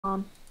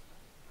on.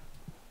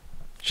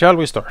 Shall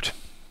we start?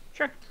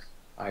 Sure.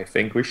 I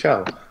think we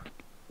shall.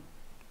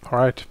 All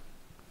right.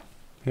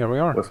 Here we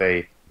are. With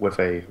a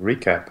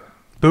recap.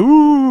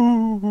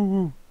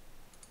 Boo!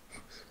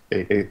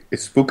 A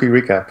spooky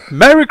recap.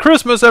 Merry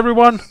Christmas,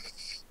 everyone!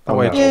 Oh,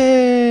 wait. no.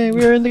 Yay!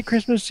 We're in the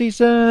Christmas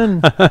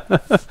season.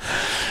 That's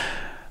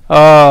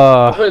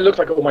what it looks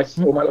like at all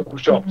my local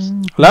shops.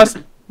 Last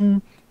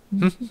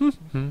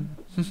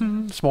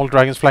small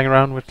dragons flying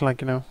around with,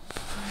 like,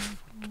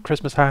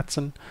 Christmas hats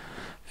and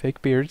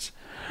fake beards.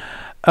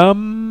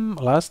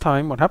 Last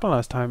time, what happened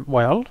last time?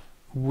 Well,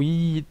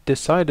 we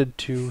decided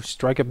to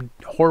strike up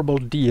horrible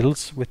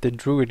deals with the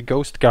druid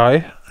ghost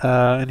guy,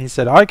 and he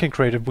said, I can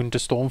create a winter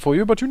storm for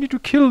you, but you need to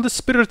kill the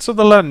spirits of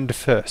the land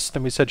first.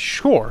 And we said,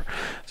 sure.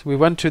 So we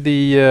went to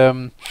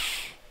the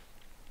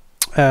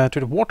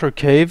water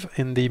cave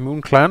in the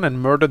Moon Clan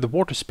and murdered the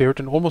water spirit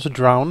and almost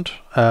drowned.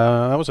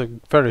 That was a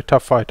very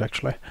tough fight,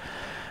 actually.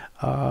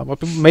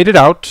 But we made it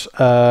out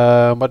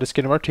by the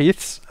skin of our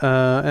teeth,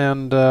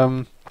 and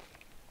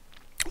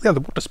yeah,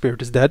 the water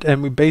spirit is dead,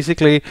 and we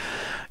basically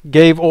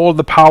gave all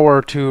the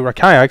power to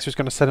Rakayax, who's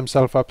going to set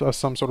himself up as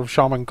some sort of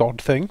shaman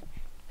god thing.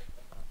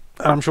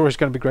 And I'm sure he's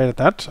going to be great at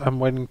that. I'm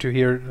waiting to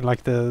hear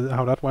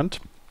how that went.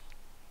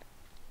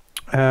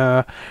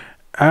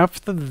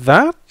 After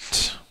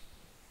that,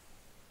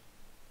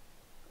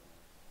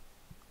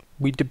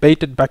 we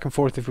debated back and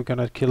forth if we're going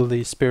to kill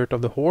the spirit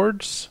of the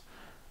hordes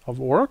of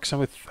orcs,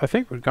 and I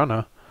think we're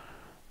gonna,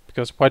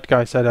 because white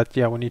guy said that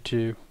we need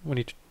to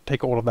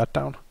take all of that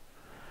down.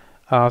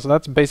 So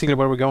that's basically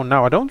where we're going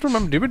now. I don't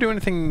remember. Did we do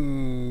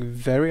anything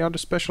very other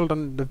special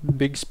than the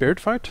big spirit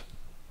fight?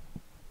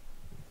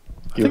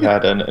 You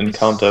had an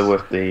encounter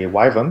with the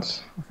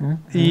wyverns.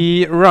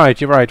 Right,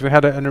 you're right. We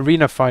had an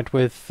arena fight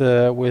with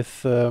Beast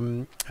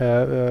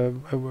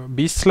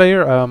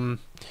Slayer.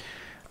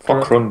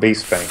 Fochrun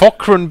Beastbane.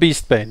 Fochrun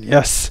Beastbane,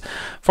 yes.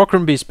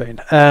 Fochrun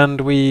Beastbane.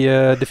 And we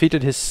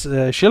defeated his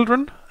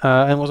children,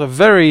 and was a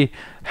very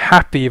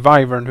happy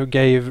wyvern who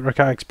gave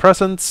Rakayax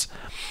presents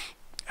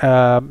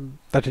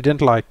that he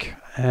didn't like.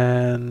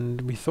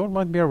 And we thought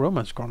might be a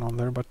romance going on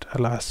there, but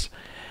alas.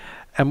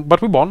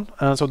 But we won,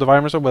 so the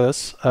wyverns are with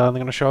us. They're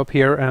going to show up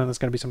here, and there's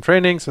going to be some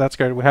training, so that's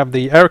great. We have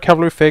the air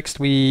cavalry fixed.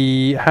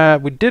 We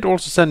did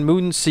also send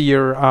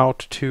Moonseer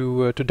out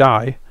to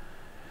die.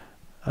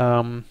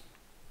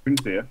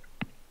 Moonseer.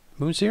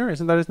 Moonseer,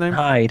 isn't that his name?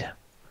 Hide.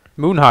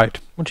 Moonhide.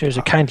 Which is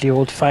a kindly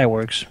old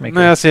fireworks maker.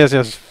 Yes.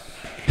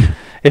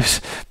 It's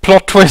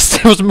plot twist.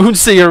 It was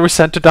Moonseer we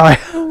sent to die.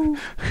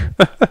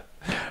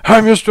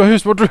 I'm just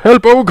want to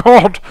help. Oh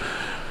God!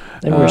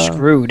 Then we're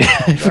screwed.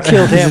 If we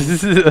killed him.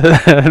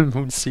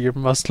 Moonseer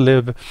must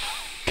live.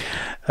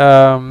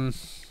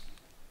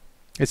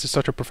 It's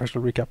such a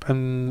professional recap,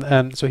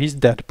 and so he's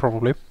dead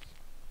probably,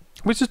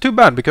 which is too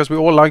bad because we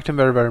all liked him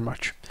very, very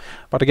much.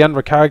 But again,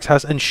 Rakayax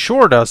has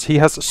ensured us, he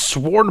has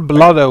sworn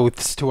blood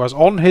oaths to us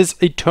on his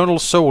eternal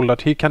soul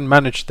that he can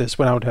manage this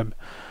without him.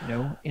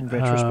 No, in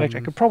retrospect,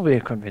 I could probably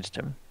have convinced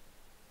him.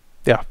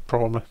 Yeah,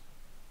 probably.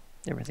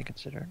 Everything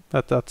considered.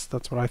 That's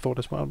what I thought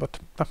as well, but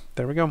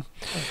there we go.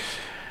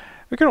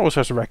 We can always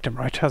resurrect him,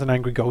 right? As an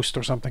angry ghost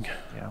or something.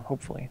 Yeah,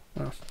 hopefully.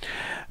 Yeah,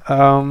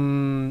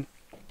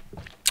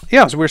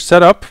 so we're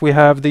set up. We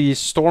have the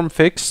storm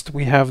fixed,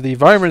 we have the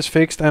wyverns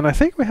fixed, and I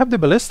think we have the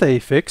ballistae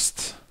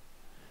fixed.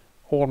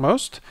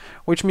 Almost.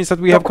 Which means that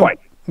we have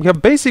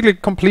basically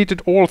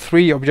completed all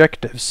 3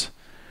 objectives.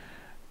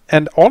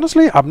 And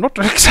honestly, I'm not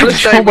exactly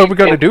sure what we're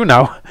going to do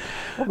now.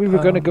 Well, we were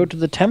going to go to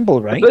the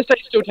temple, right? Let's say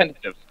it's still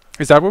tentative.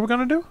 Is that what we're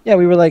going to do? Yeah,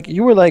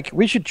 you were like,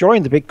 we should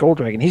join the big gold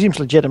dragon. He seems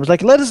legit. I was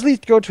like, let us at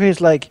least go to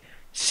his,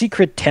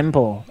 secret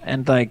temple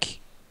and,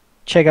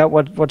 check out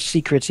what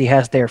secrets he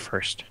has there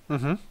first.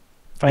 Mm-hmm.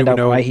 Find out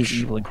why he's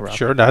evil and corrupt.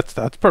 Sure, that's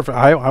perfect.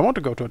 I want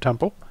to go to a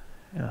temple.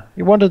 Yeah.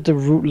 You wanted to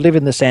live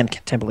in the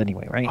sand temple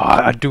anyway, right?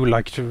 I do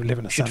like to live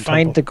in a sand temple. You should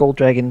find the gold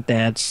dragon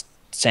dad's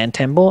sand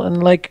temple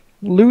and,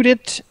 loot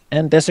it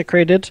and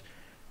desecrate it.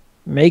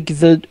 Make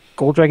the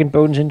gold dragon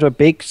bones into a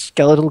big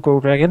skeletal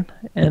gold dragon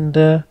and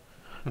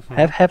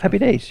have happy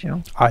days,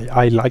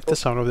 I like the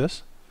sound of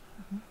this.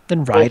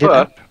 Then ride it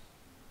up.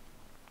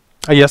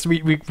 Yes,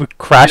 we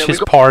crash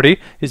his party,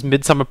 his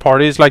midsummer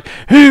party. Is like,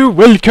 hey,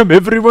 welcome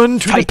everyone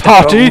to the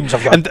party.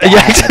 And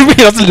we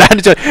just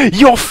landed.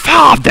 Your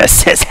father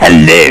says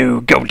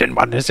hello, Golden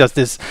One. It's just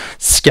this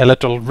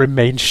skeletal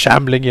remain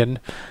shambling in,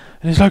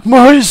 and he's like,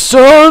 my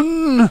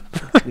son.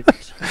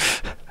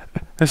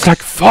 It's like,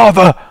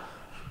 father.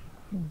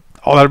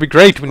 Oh, that'd be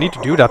great. We need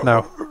to do that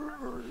now.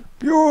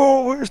 You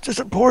always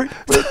disappoint.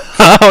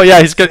 Oh yeah,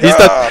 he's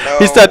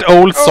that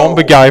old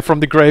zombie guy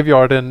from the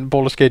graveyard in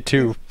Baldur's Gate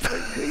 2.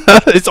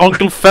 It's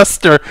Uncle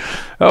Fester.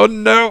 Oh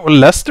no,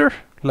 Lester,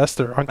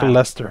 Uncle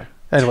Lester.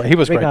 Anyway, he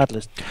was great.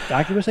 Regardless,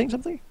 Darky was saying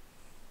something.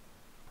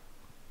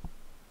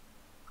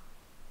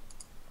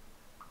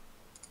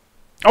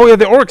 Oh yeah,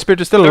 the Orc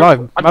Spirit is still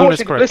alive.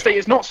 Unfortunately, the ballistae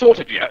is not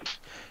sorted yet.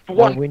 For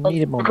one, we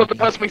need more because the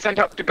person we sent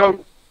out to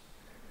go.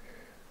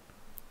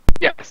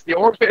 Yes, the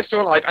Oryx is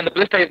still alive, and the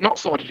Ballista is not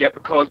sorted yet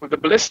because with the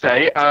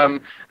Ballista,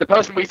 the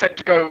person we sent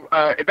to go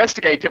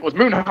investigate it was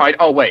Moonhide.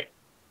 Oh wait.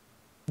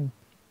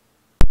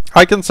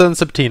 I can send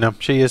Septina.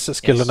 She is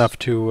skilled Yes. enough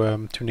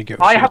to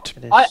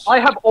negotiate. I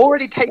have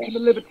already taken the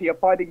liberty of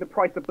finding the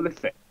price of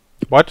Ballista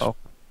What? Oh.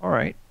 All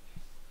right.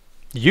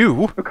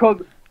 You?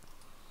 because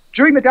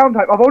during the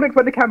downtime, I've only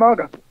expended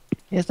Camarga.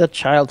 He has that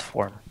child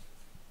form.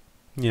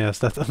 Yes,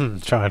 that's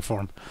child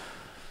form.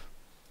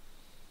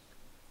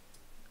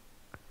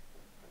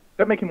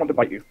 Don't make him want to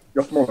bite you.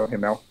 You're smaller than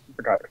him now.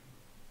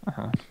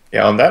 Okay.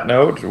 Yeah, on that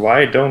note,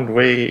 why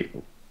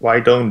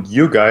don't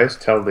you guys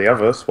tell the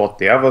others what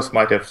the others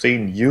might have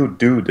seen you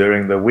do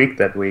during the week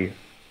that we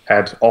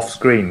had off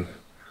screen?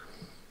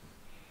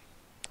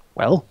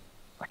 Well,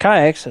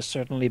 Kayaks has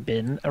certainly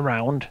been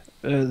around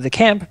the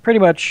camp pretty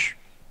much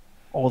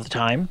all the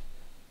time.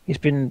 He's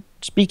been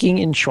speaking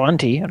in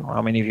Shanti. I don't know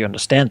how many of you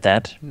understand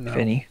that, No. if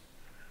any.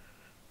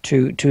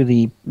 To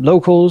the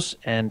locals,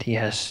 and he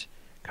has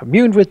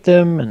communed with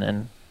them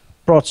and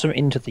brought some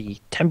into the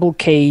temple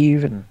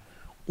cave and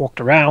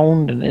walked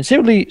around and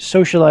simply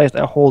socialized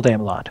a whole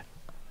damn lot.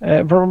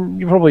 You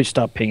probably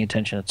stopped paying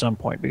attention at some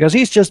point because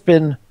he's just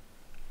been,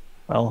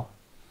 well,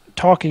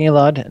 talking a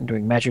lot and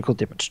doing magical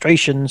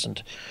demonstrations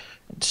and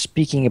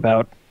speaking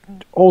about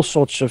all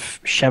sorts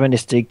of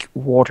shamanistic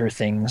water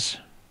things.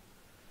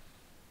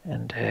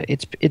 And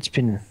it's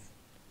been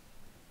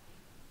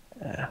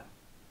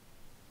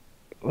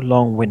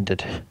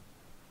long-winded,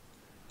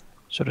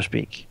 so to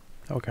speak.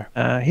 Okay.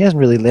 He hasn't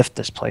really left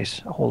this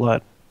place a whole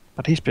lot,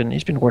 but he's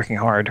been working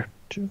hard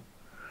to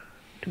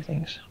do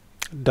things.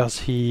 Does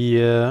he,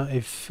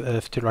 if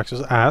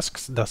Tyraxus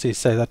asks, does he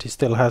say that he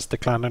still has the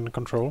clan under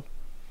control?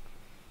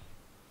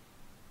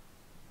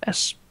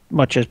 As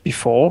much as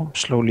before,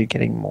 slowly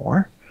getting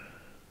more.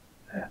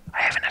 I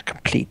haven't a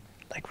complete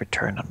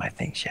return on my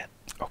things yet.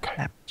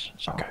 Okay.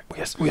 So, Okay.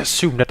 We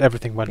assume that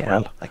everything went yeah,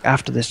 well.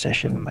 after this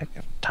session,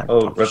 time.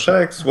 Oh,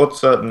 Ratex would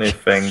certainly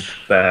think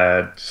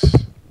that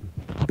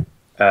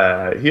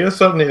he has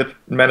certainly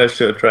managed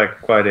to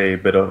attract quite a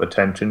bit of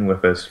attention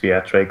with his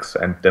theatrics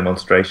and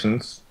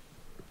demonstrations,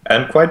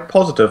 and quite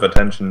positive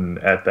attention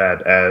at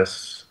that,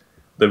 as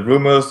the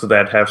rumors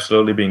that have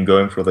slowly been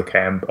going through the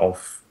camp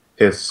of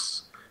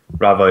his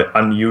rather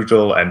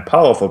unusual and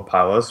powerful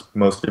powers,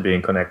 mostly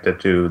being connected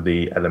to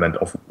the element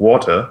of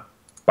water,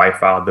 by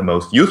far the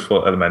most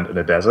useful element in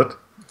a desert,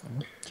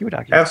 You would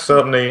argue. have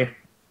certainly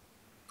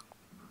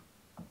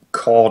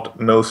caught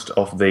most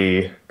of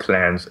the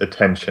clan's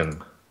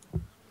attention.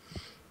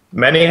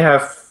 Many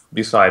have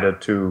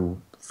decided to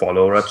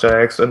follow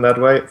Rajax in that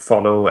way,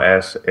 follow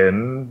as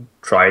in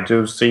try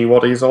to see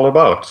what he's all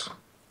about.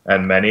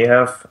 And many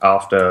have,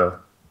 after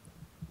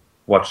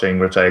watching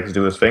Rajax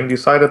do his thing,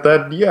 decided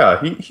that,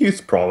 yeah,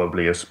 he's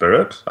probably a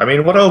spirit. I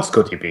mean, what else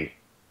could he be?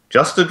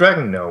 Just a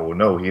dragon?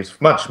 No,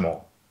 he's much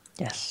more.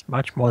 Yes,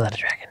 much more than a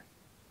dragon.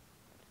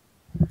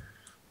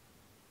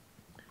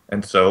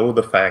 And so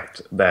the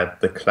fact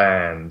that the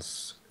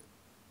clan's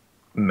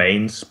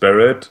main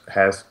spirit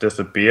has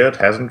disappeared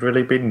hasn't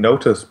really been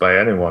noticed by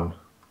anyone.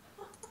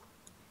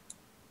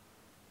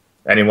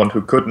 Anyone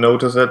who could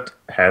notice it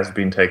has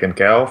been taken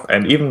care of,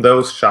 and even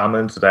those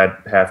shamans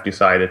that have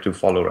decided to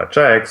follow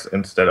Rajax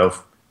instead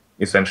of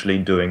essentially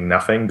doing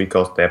nothing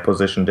because their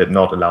position did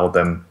not allow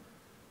them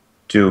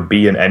to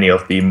be in any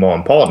of the more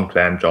important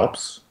clan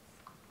jobs,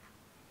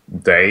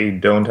 they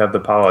don't have the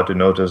power to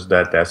notice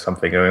that there's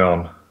something going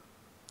on.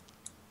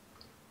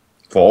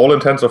 For all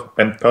intents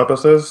and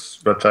purposes,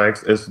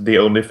 Rajax is the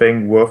only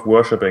thing worth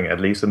worshipping, at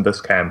least in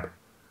this camp.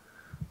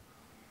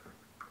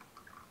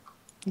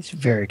 He's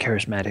very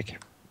charismatic.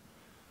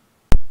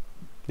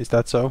 Is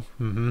that so?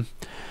 Mm-hmm.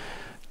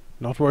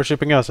 Not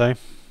worshipping us, eh?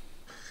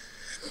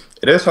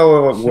 It is,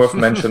 however, worth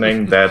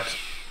mentioning that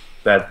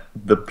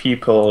the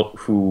people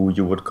who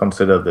you would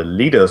consider the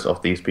leaders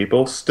of these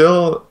people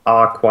still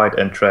are quite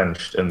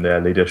entrenched in their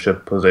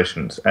leadership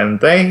positions,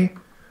 and they,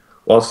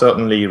 while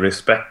certainly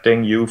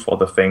respecting you for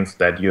the things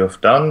that you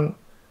have done,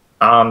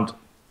 aren't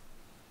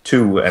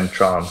too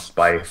entranced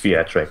by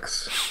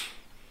theatrics.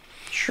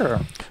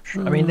 Sure.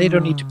 I mean, they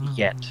don't need to be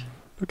yet.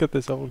 Look at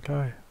this old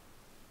guy.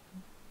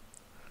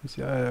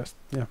 Yeah.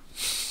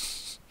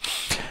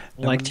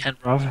 Like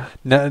Tenrov.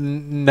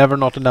 Never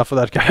not enough for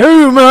that guy.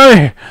 Who am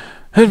I?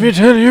 Let me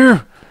tell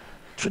you,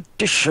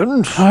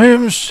 Traditions. I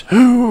am so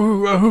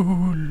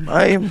old.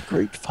 I am a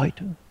great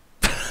fighter.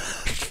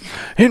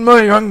 In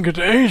my younger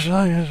days,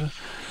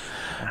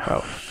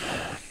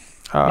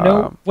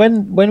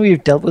 when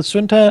we've dealt with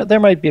Sunta, there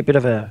might be a bit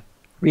of a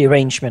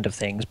rearrangement of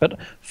things, but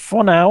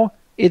for now,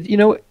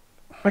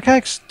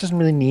 Rakax doesn't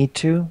really need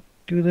to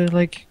do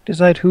the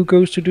decide who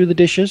goes to do the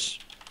dishes.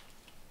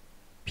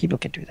 People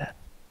can do that.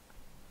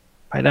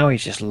 Right now,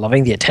 he's just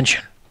loving the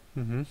attention.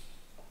 Mm-hmm.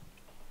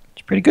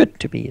 It's pretty good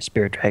to be a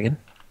spirit dragon.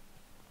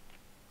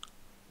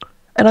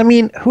 And I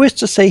mean, who is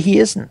to say he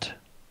isn't?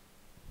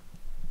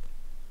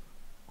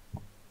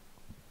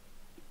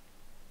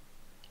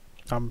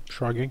 I'm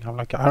shrugging. I'm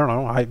like, I don't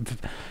know.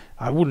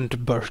 I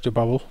wouldn't burst a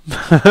bubble.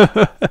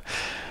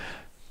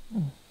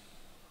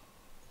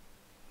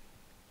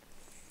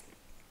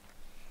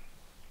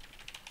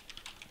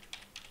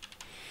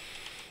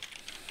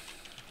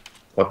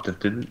 What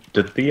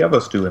did the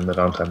others do in the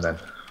downtime then?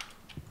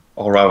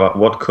 Or rather,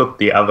 what could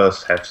the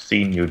others have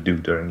seen you do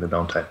during the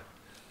downtime?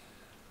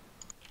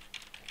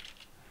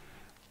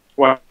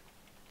 Well,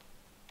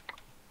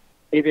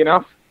 easy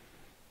enough.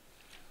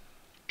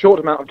 Short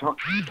amount of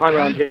time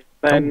around here,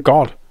 then Oh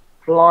God.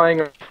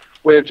 flying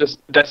with just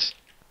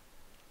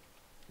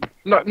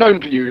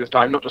known to you this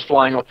time, not just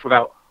flying off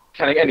without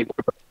telling anybody.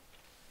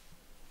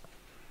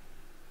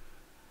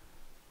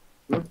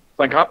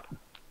 Thank up.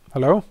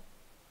 Hello?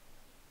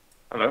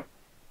 Hello.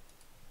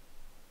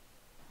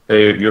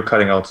 Hey, you're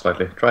cutting out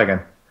slightly. Try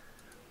again.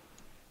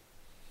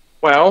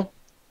 Well,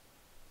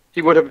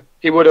 he would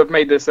have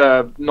made this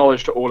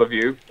knowledge to all of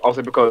you,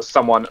 also because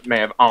someone may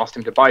have asked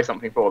him to buy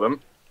something for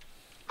them.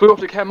 Flew off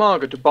to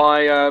Kermarga to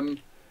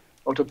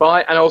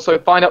buy, and also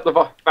find out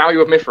the value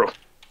of Mithril.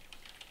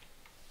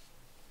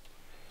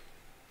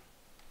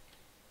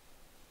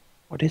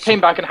 What is Came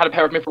it? back and had a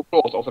pair of Mithril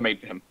claws also made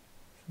for him.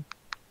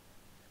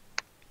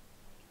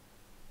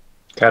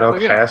 Kadok Oh,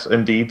 yeah. has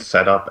indeed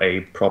set up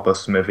a proper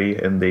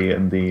smithy in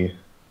the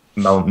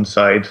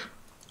mountainside.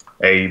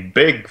 A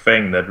big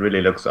thing that really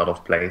looks out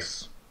of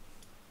place.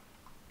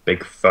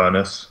 Big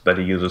furnace that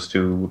he uses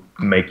to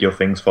make your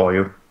things for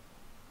you.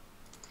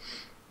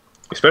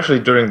 Especially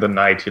during the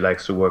night, he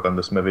likes to work on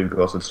the smithy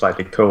because it's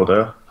slightly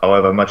colder.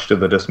 However, much to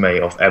the dismay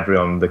of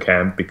everyone in the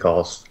camp,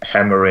 because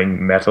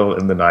hammering metal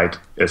in the night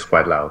is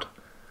quite loud.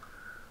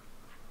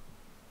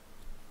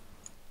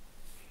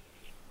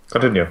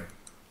 Continue.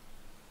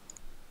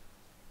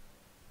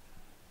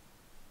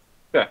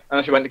 Yeah,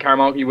 unless you went to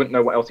Karamarga, you wouldn't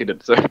know what else he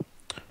did.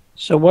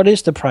 So what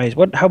is the price?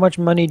 How much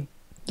money?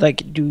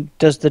 Like,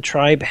 does the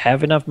tribe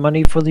have enough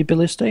money for the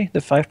ballistae?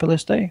 The 5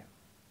 ballistae?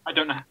 I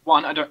don't know.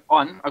 One.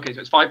 Okay, so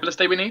it's 5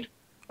 ballistae we need.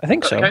 I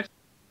think Is that so. the case?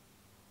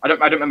 I don't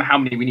remember how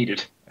many we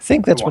needed. I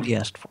think that's Go what on. he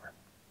asked for.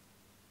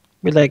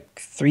 With like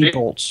 3 Yeah.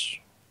 bolts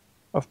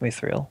of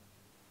mithril.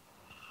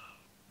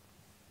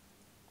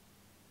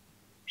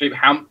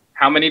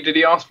 How many did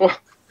he ask for?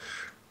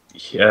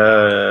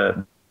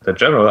 The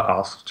general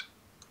asked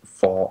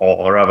for,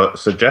 or rather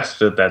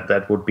suggested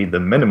that would be the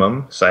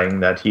minimum, saying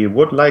that he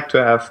would like to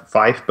have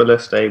 5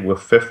 ballistae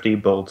with 50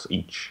 bolts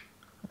each.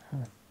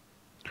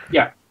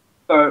 Yeah.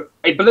 So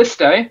a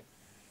ballistae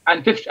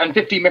and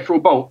 50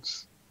 mithril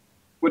bolts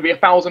would be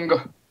 1,000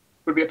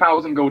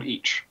 gold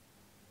each.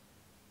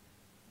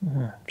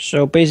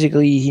 So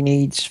basically, he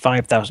needs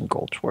 5,000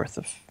 gold's worth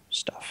of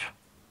stuff.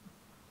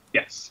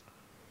 Yes.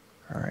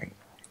 All right.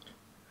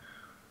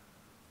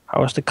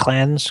 How is the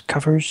clan's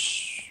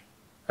covers?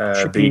 The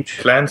Tribute.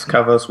 clan's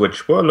covers,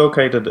 which were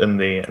located in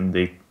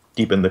the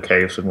deep in the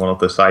caves, in one of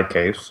the side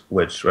caves,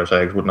 which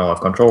Rashax would now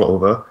have control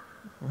over,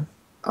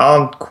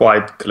 aren't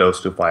quite close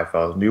to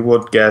 5,000. You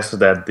would guess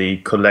that the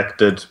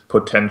collected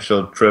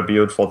potential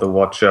tribute for the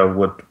Watcher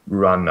would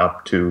run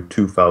up to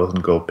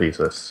 2,000 gold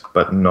pieces,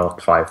 but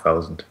not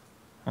 5,000.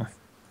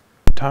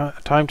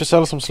 Time to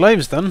sell some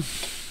slaves then.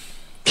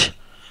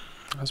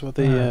 That's what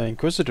the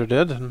Inquisitor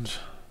did, and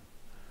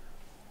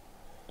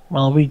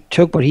Well, we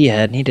took what he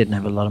had, and he didn't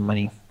have a lot of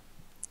money.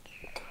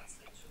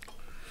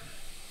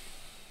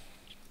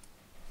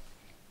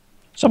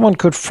 Someone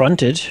could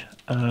front it,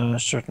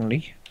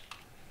 certainly.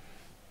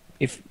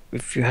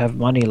 If you have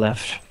money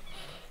left.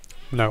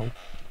 no,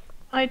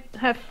 I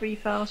have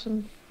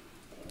 3,000.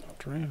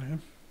 not really.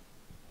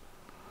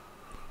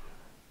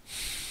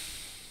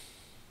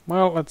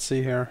 Well, let's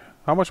see here.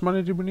 How much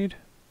money did we need?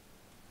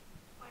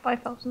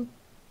 5,000.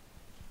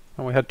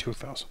 And we had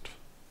 2,000.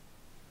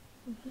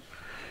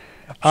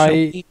 So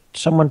we need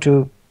someone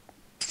to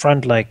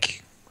front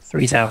like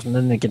 3,000,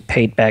 then they get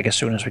paid back as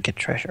soon as we get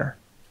treasure.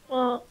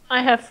 Well,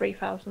 I have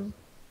 3,000.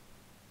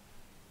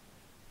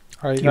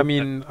 I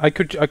mean, I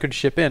could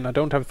ship in. I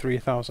don't have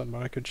 3,000,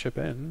 but I could ship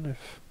in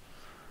if.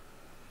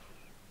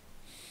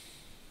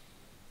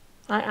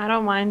 I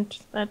don't mind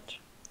that.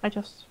 I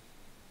just,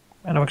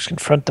 Alex can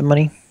front the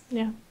money.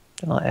 yeah.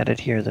 Then I'll add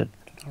it here. That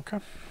Okay.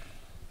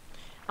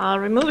 I'll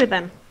remove it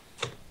then.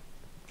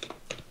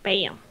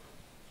 Bam.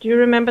 Do you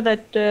remember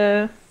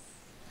that,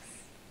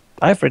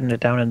 I've written it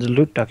down in the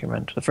loot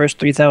document. The first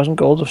 3,000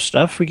 gold of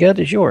stuff we get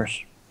is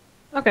yours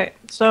okay,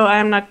 so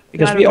I'm not...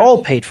 because I we don't-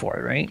 all paid for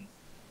it, right?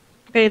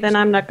 Okay, then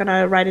I'm not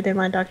gonna write it in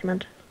my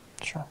document.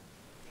 Sure.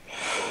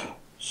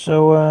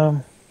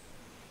 So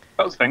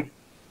That was the thing.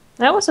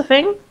 That was a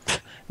thing.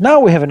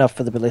 now we have enough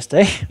for the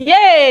ballistae.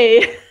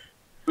 Yay!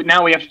 But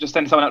now we have to just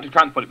send someone out to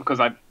transport it because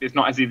it's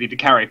not as easy to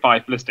carry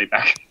 5 ballistae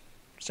back.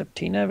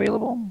 Septina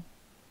available?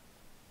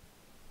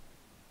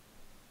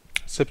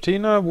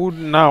 Septina would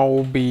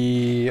now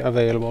be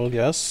available,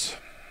 yes.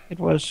 It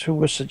was who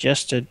was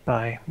suggested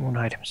by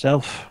Moonhide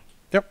himself.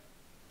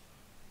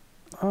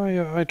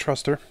 I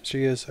trust her.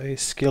 She is a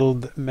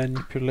skilled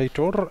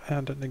manipulator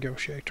and a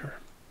negotiator.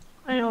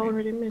 I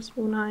already miss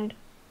Moonhide.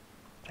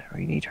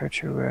 We need her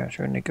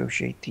to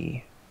negotiate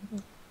the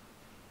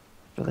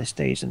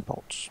ballistaes and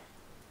bolts.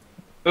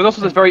 There was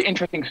also this very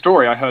interesting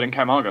story I heard in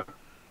Camargo.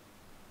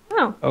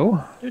 Oh,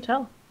 Oh, do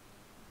tell.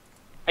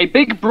 A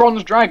big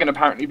bronze dragon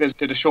apparently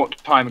visited a short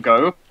time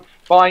ago,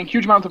 buying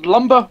huge amounts of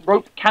lumber,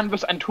 rope,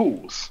 canvas, and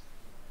tools.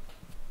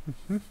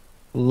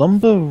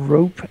 Lumber,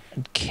 rope,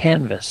 and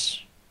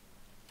canvas.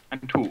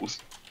 And tools.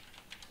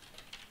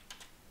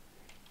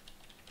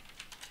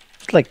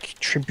 It's like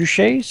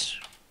trebuchets.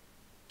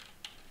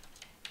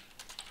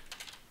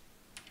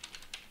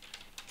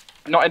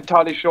 I'm not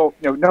entirely sure.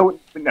 No.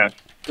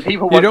 The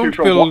people You weren't don't too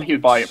sure build- what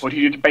he'd buy it, but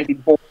he just basically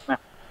bought them.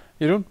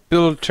 You don't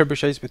build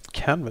trebuchets with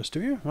canvas,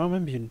 do you? Well,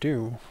 maybe you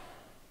do.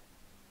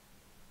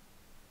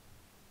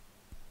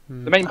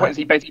 The main point is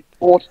he basically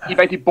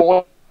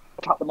bought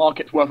up the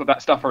market's worth of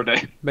that stuff for a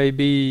day.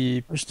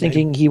 Maybe. I was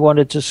thinking he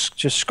wanted to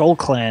just Skull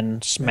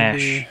Clan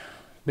smash.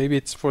 Maybe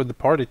it's for the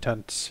party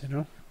tents, you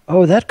know?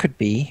 Oh, that could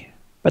be.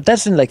 But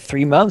that's in like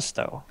 3 months,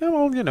 though. Yeah,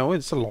 well, you know,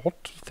 it's a lot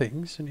of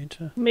things you need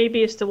to...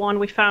 Maybe it's the one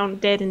we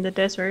found dead in the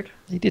desert.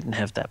 He didn't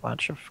have that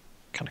much of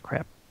kind of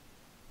crap.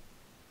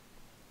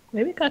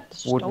 Maybe it got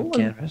Wooden stolen.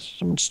 canvas.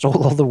 Someone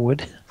stole all the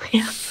wood.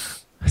 Yeah.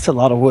 That's a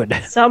lot of wood.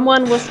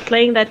 Someone was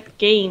playing that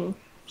game,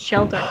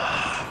 Shelter.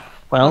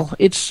 Well,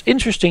 it's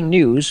interesting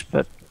news,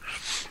 but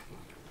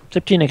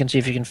Septina can see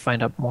if you can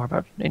find out more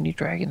about any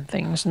dragon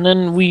things, and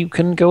then we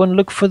can go and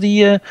look for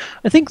the.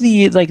 I think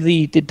the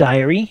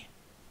diary.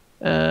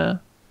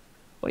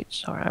 Wait,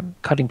 sorry, I'm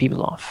cutting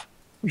people off.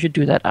 We should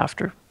do that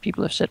after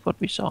people have said what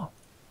we saw.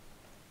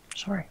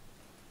 Sorry.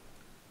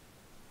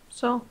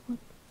 So,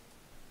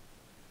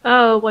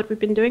 what we've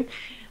been doing?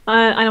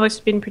 I know it's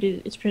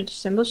pretty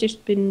simple. She's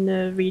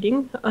been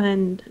reading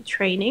and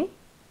training.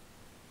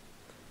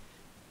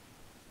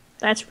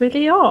 That's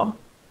really all.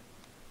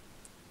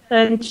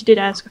 And she did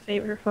ask a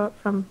favor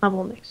from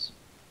Havelnix.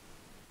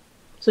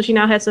 So she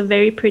now has a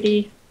very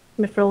pretty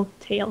mithril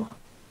tail.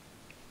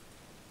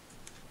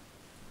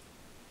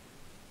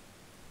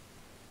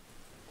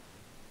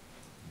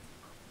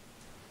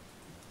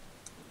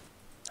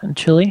 And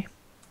chili.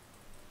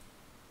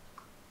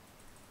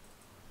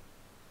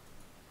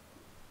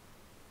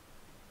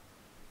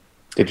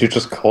 Did you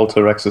just call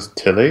T-Rex's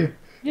Tilly?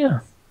 Yeah.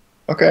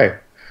 Okay.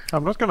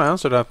 I'm not gonna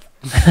answer that.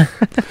 I'm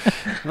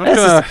not That's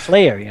gonna... just a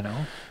player, you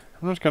know.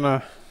 I'm not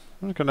gonna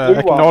You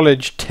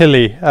acknowledge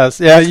Tilly as...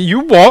 Yeah, you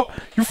what?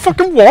 You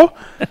fucking what?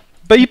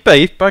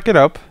 Beep, back it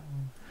up.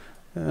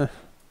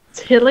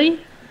 Tilly?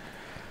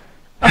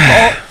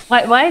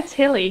 Why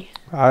Tilly?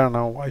 I don't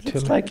know why Tilly.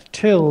 It's like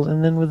till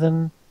and then with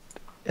an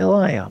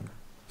L-I-on.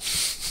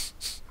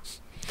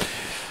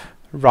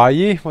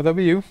 Ryi, would that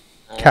be you?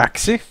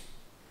 Caxi?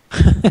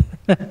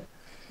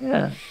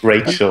 Yeah.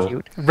 Rachel.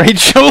 Cute.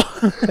 Rachel?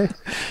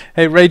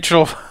 Hey,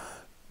 Rachel.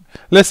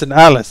 Listen,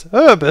 Alice.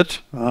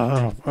 Herbert.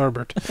 Oh,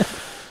 Herbert.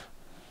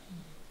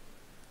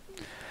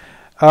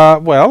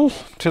 Well,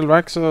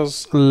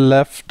 Tilraxos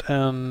left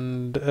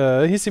and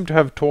he seemed to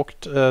have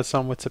talked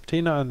some with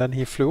Septina and then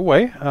he flew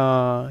away.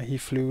 He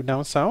flew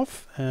down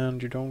south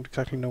and you don't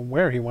exactly know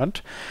where he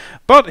went.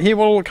 But he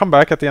will come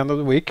back at the end of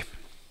the week.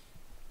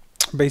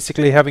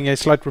 Basically having a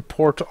slight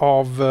report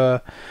of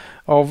the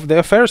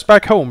affairs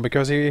back home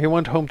because he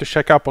went home to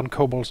check up on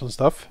kobolds and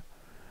stuff.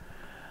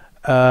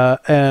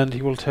 And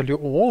he will tell you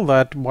all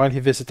that while he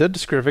visited,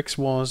 Skrivix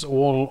was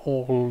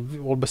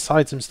all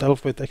besides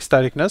himself with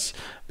ecstaticness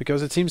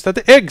because it seems that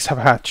the eggs have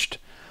hatched.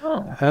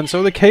 Oh. And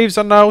so the caves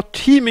are now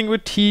teeming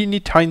with teeny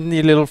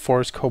tiny little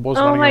forest kobolds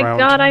Oh running my around.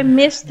 god, I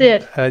missed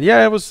it.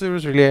 Yeah, it was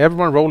really,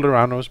 everyone rolled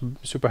around and was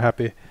super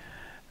happy.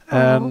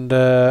 And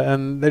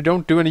they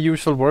don't do any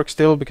useful work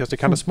still because they're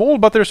kind of small,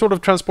 but they're sort of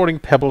transporting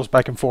pebbles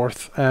back and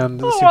forth, and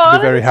they seem to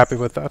be very happy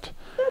with that.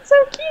 That's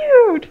so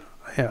cute.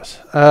 Yes,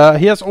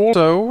 he has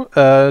also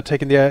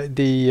taken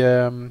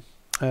the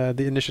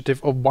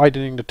initiative of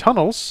widening the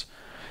tunnels,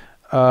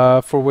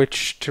 for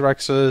which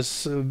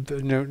Tyraxus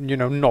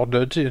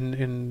nodded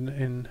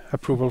in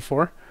approval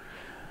for.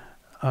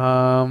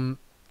 But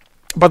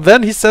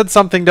then he said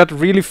something that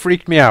really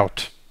freaked me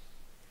out.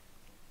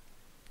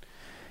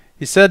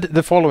 He said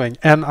the following,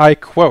 and I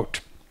quote,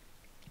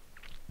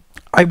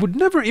 "I would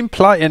never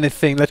imply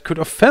anything that could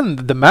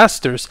offend the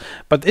masters,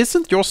 but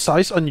isn't your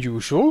size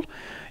unusual?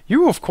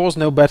 You of course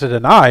know better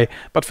than I,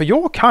 but for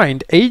your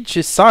kind, age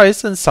is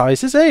size and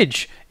size is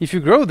age. If you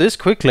grow this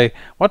quickly,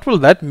 what will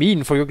that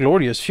mean for your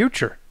glorious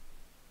future?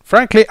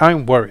 Frankly,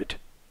 I'm worried."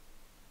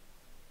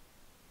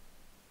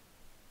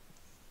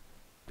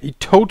 He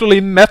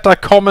totally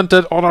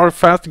meta-commented on our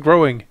fast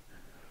growing.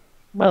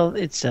 Well,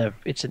 it's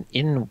an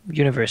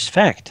in-universe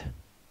fact.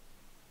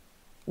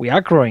 We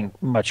are growing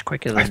much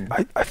quicker than...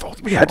 I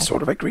thought we had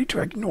sort of agreed to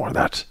ignore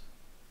that.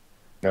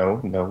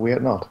 No, we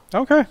had not.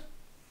 Okay.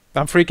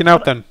 I'm freaking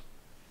out then.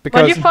 But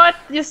Because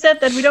you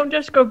said that we don't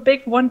just go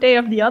big one day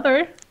of the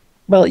other.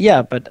 Well,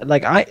 yeah, but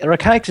like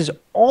Rakaix is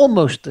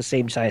almost the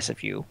same size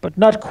of you, but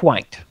not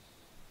quite.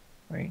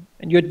 Right?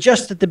 And you're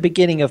just at the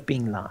beginning of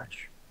being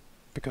large.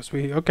 because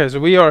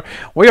we are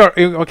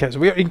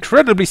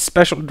incredibly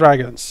special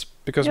dragons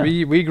because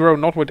Yeah. we grow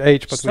not with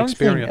age but with Something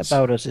experience.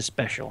 about us is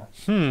special.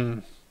 Hmm.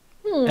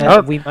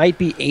 And we might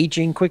be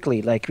aging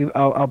quickly. Like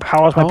our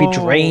powers might be Oh.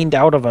 drained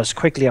out of us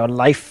quickly. Our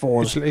life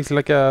force. It's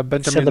like a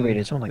Benjamin.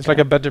 Accelerated, something like It's like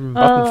a Benjamin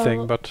Button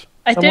thing, but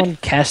I Someone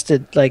did.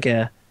 casted like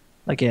a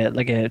look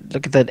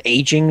at that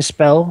aging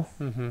spell.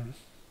 mhm.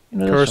 You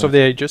know, Curse of the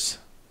Ages.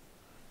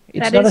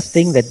 It's That not a is-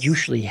 thing that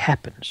usually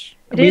happens.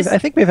 It is- I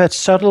think we've had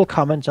subtle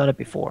comments on it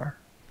before.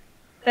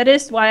 That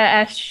is why I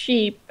asked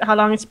Sheep how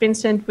long it's been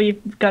since we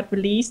got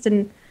released,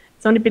 and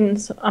it's only been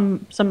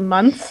some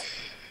months.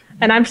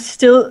 And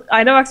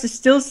Inox is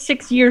still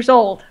 6 years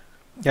old.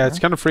 Yeah, it's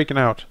kind of freaking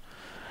out.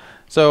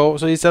 So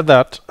he said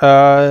that.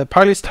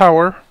 Piley's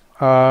Tower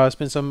has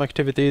been some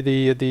activity.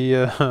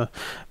 The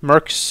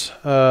mercs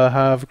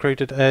have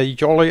created a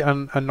jolly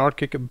and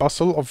anarchic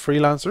bustle of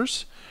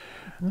freelancers.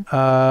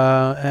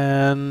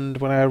 And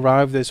when I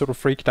arrived, they sort of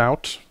freaked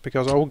out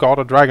because, oh god,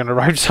 a dragon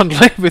arrived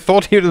suddenly. We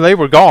thought they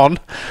were gone.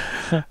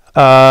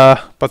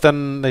 But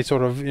then they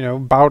sort of,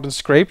 bowed and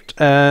scraped,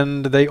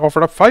 and they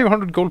offered up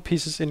 500 gold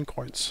pieces in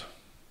coins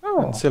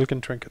and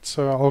silken trinkets.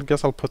 So I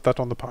guess I'll put that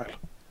on the pile.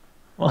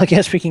 Well, I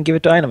guess we can give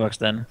it to Inovox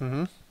then.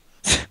 Mm-hmm.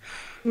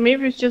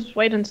 Maybe we just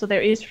wait until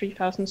there is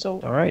 3,000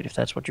 sold. All right, if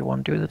that's what you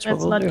want to do, that's That's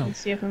what a we'll lot do.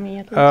 easier for me,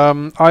 at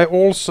least. I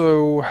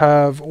also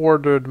have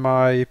ordered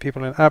my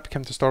people in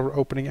Appcam to start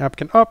opening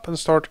Appcam up and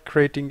start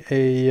creating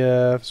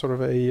a sort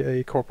of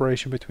a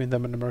cooperation between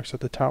them and the mercs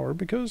at the tower,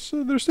 because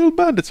there's still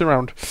bandits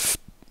around,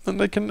 and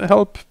they can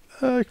help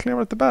clear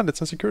out the bandits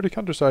and secure the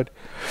countryside.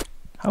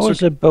 How is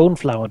the bone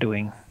flower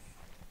doing?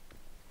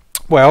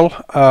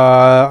 Well,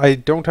 I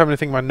don't have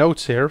anything in my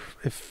notes here.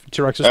 If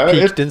Jiraxus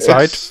peeked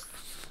inside.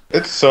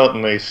 It's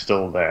certainly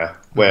still there,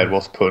 where it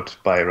was put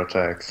by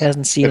Ratax.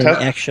 Hasn't seen any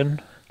action.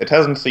 It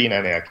hasn't seen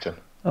any action.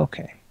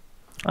 Okay,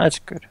 that's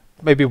good.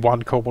 Maybe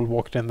one kobold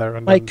walked in there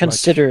and I then,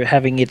 consider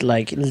having it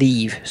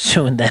leave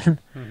soon. Then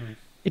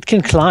it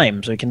can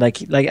climb, so it can I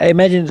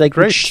imagine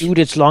would shoot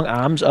its long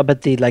arms up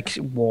at the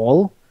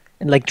wall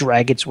and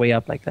drag its way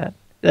up like that.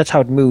 That's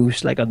how it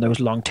moves, on those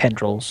long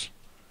tendrils,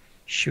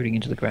 shooting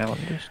into the ground.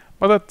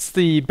 Well, that's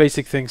the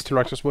basic things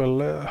Jiraxus will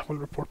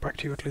report back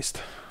to you at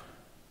least.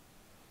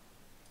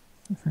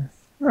 All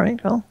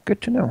right, well,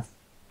 good to know.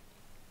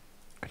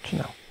 Good to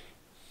know.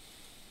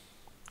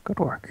 Good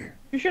work.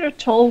 You should have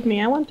told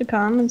me. I want to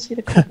come and see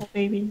the couple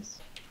babies.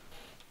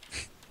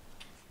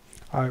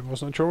 I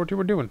wasn't sure what you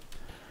were doing.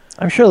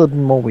 I'm sure there'll be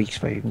more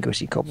weeks where you can go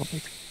see Cobble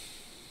Baby.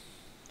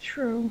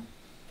 True.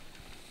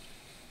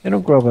 They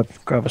don't grow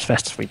up as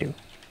fast as we do.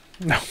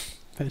 No,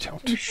 they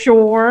don't. You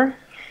sure?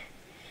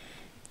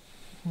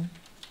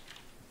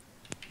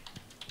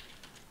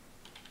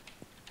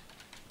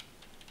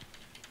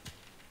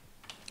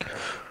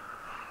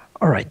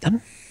 All right,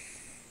 then.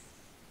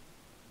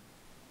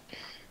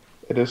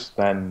 It is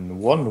then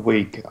 1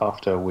 week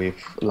after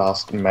we've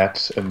last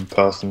met in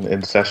person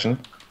in session.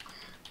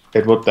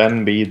 It would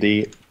then be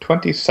the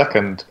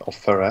 22nd of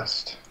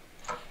Ferest,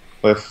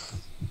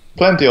 with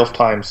plenty of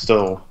time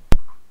still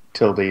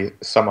till the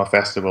summer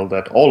festival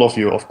that all of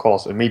you, of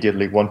course,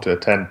 immediately want to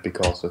attend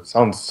because it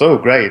sounds so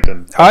great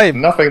and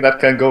nothing that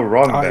can go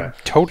wrong there. I'm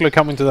totally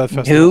coming to that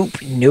festival.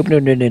 Nope,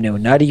 no,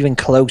 not even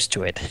close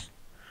to it.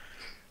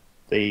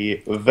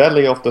 The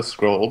Valley of the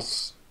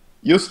Scrolls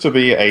used to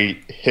be a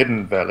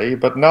hidden valley,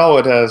 but now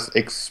it has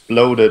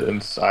exploded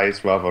in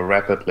size rather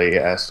rapidly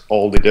as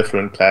all the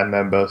different clan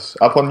members,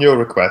 upon your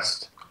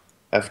request,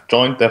 have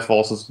joined their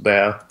forces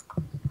there,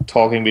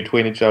 talking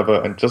between each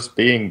other and just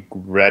being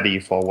ready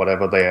for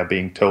whatever they are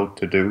being told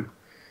to do.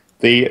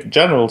 The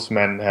general's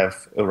men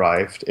have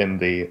arrived in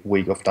the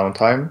week of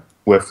downtime,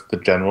 with the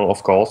general,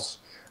 of course.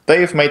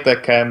 They've made their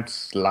camp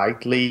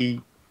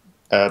slightly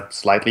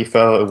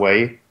further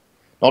away.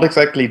 Not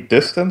exactly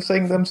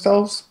distancing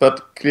themselves,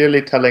 but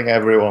clearly telling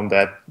everyone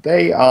that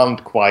they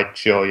aren't quite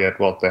sure yet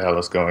what the hell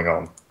is going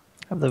on.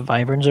 Have the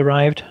Wyverns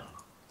arrived?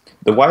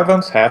 The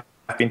Wyverns have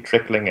been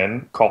trickling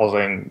in,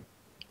 causing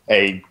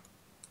a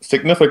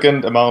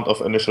significant amount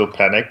of initial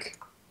panic.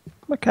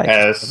 Okay,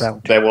 as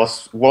there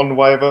was 1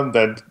 Wyvern,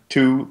 then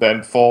 2,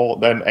 then 4,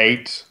 then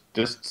 8,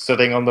 just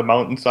sitting on the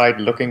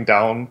mountainside looking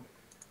down.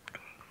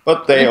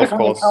 But they, of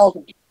course...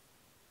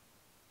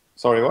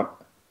 Sorry, what?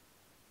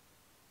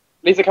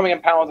 These are coming in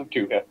powers of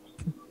 2 here.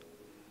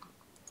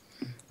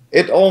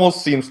 It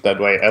almost seems that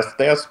way, as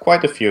there's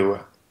quite a few.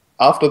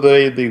 After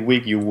the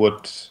week, you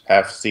would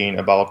have seen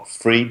about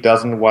 3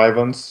 dozen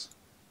Wyverns,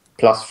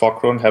 plus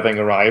Fokrun having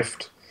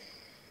arrived,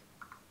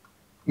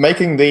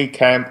 making the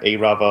camp a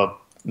rather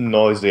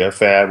noisy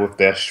affair with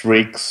their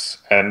shrieks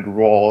and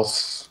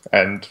roars,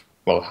 and,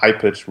 well,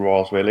 high-pitched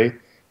roars, really,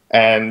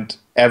 and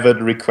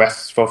avid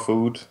requests for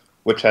food,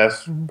 which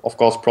has, of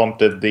course,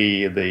 prompted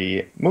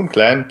the Moon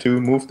Clan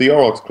to move the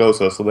Aurochs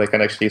closer so they can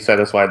actually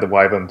satisfy the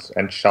Wyverns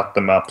and shut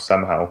them up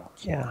somehow.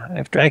 Yeah,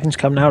 if dragons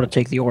come now to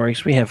take the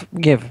Aurochs, we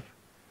have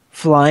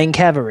flying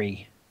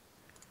cavalry.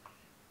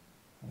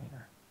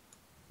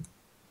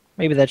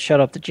 Maybe that shut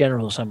up the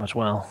general some as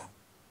well.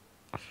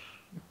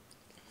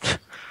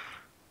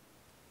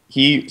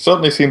 He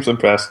certainly seems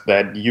impressed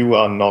that you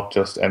are not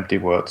just empty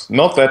words.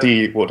 Not that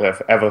he would have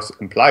ever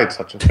implied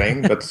such a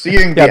thing, but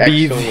seeing the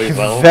actual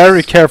results...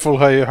 Very careful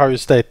how you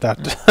state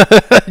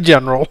that,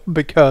 General,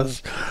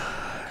 because...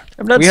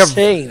 I'm not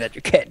saying that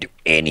you can't do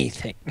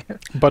anything.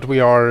 But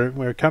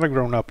we're kind of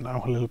grown up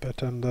now a little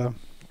bit, and...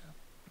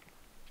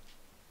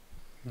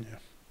 yeah.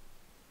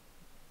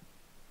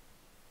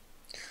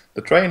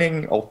 The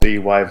training of the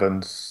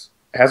wyverns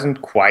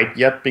hasn't quite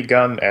yet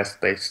begun, as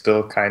they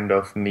still kind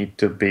of need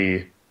to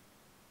be,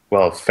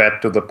 well,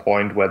 fed to the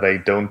point where they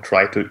don't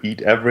try to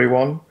eat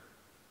everyone.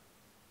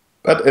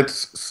 But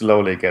it's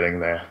slowly getting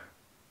there.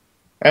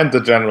 And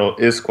the general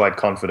is quite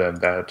confident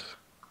that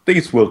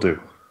these will do.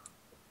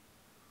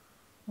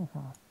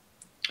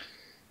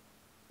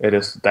 It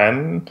is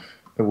then,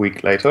 a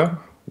week later,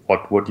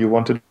 what would you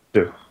want to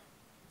do?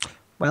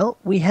 Well,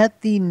 we had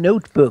the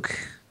notebook,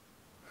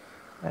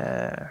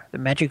 the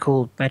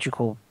magical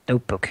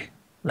notebook,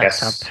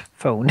 laptop, Yes.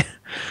 phone,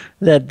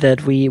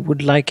 that we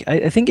would like.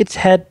 I think it's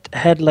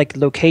had like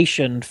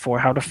location for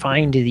how to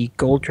find the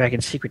Gold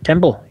Dragon secret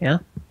temple. Yeah.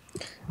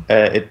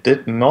 It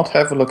did not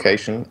have a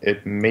location.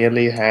 It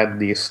merely had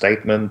the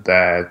statement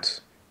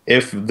that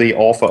if the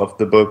author of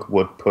the book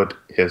would put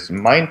his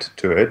mind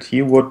to it,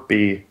 he would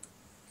be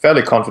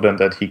fairly confident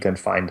that he can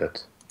find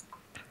it.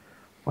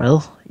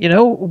 Well,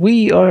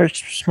 we are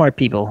smart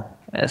people,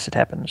 as it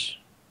happens.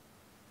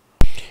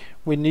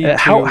 We need to...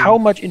 How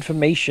much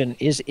information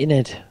is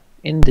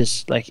in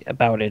this, like,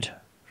 about it?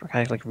 For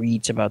kind of like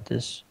reads about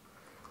this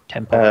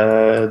temple.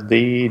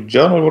 The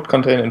journal would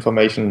contain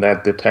information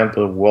that the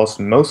temple was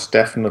most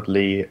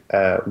definitely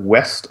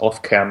west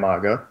of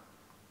Kermaga,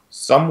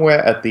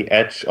 somewhere at the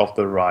edge of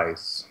the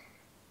rise.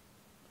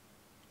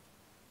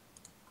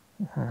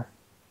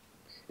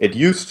 It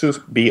used to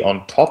be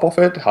on top of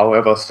it,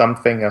 however,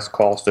 something has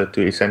caused it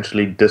to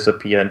essentially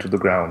disappear into the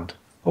ground.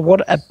 But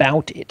what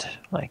about it?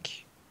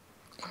 Like,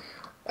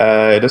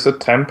 it is a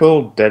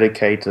temple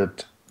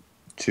dedicated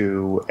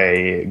to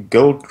a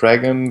gold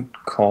dragon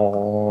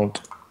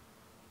called...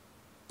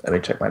 Let me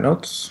check my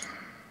notes.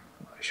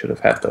 I should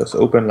have had those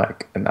open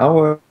like an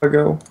hour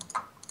ago.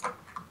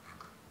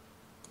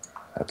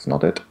 That's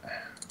not it.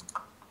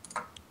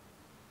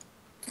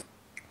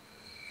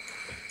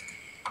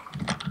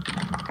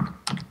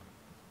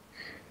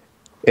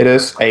 It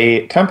is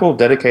a temple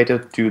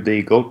dedicated to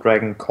the gold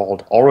dragon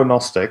called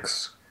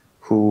Oronostyx,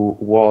 who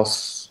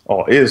was,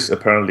 or is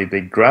apparently the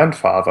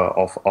grandfather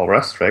of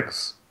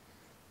Orestrix,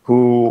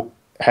 who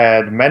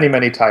had many,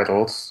 many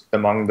titles,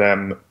 among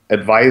them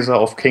Advisor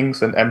of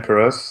Kings and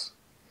Emperors,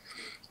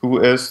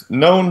 who is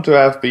known to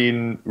have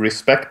been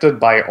respected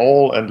by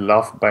all and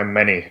loved by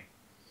many.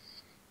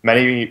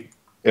 Many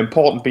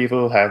important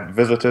people have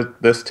visited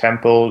this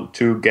temple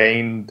to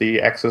gain the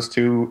access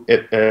to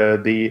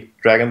the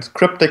dragon's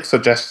cryptic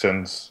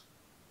suggestions,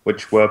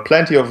 which were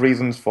plenty of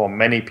reasons for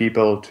many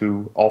people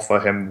to offer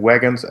him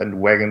wagons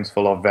and wagons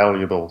full of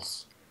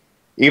valuables,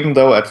 even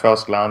though at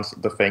first glance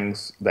the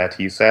things that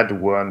he said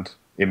weren't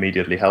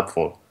immediately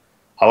helpful.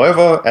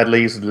 However, at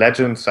least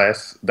legend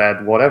says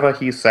that whatever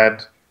he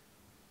said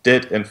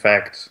did in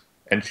fact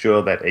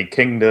ensure that a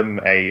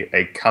kingdom,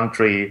 a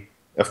country,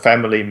 a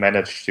family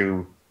managed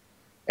to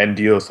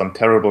endure some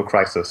terrible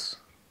crisis.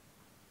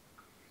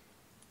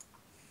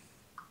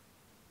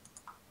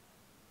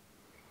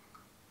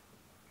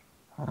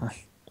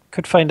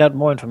 could find out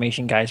more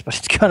information, guys, but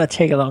it's gonna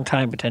take a long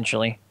time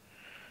potentially.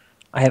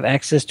 I have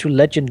access to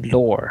legend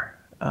lore.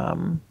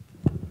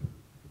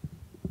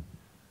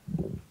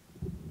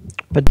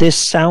 But this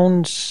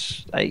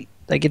sounds like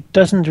it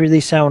doesn't really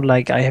sound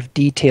like I have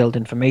detailed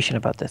information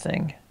about the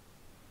thing.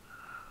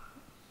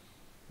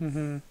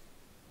 Mm-hmm.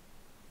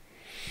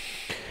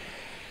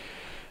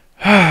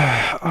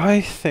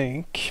 I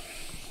think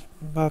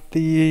that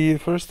the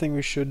first thing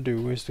we should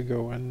do is to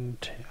go and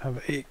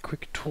have a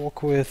quick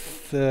talk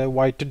with the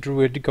White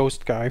Druid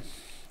Ghost guy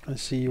and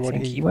see what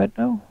Think he might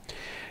know.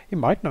 He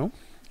might know.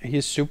 He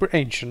is super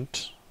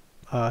ancient.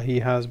 He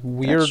has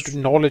weird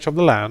knowledge of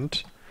the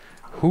land.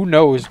 Who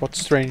knows what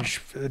strange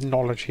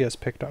knowledge he has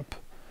picked up.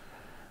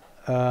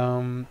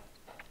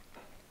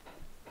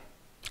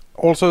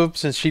 Also,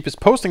 since Sheep is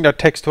posting that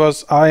text to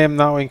us, I am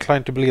now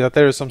inclined to believe that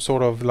there is some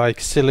sort of like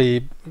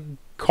silly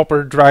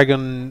copper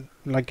dragon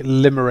like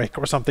limerick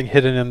or something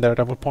hidden in there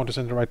that will point us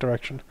in the right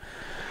direction.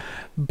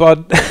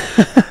 But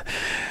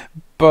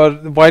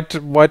but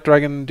White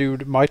Dragon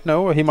dude might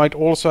know. He might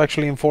also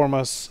actually inform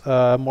us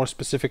more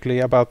specifically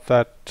about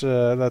that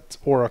that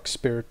Auroch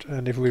spirit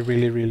and if we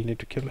really need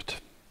to kill it.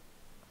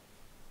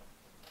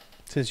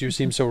 Since you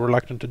seem so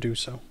reluctant to do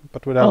so,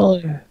 but without.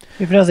 Well,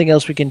 if nothing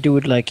else, we can do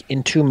it like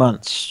in 2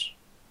 months.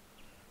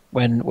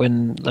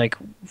 When like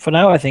for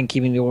now, I think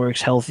keeping the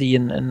Oryx healthy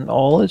and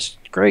all is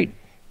great.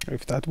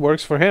 If that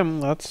works for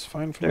him, that's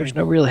fine for me. There's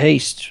no real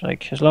haste.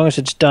 Like as long as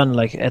it's done,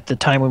 like at the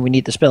time when we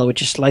need the spell,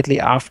 which is slightly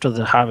after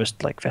the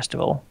harvest like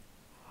festival.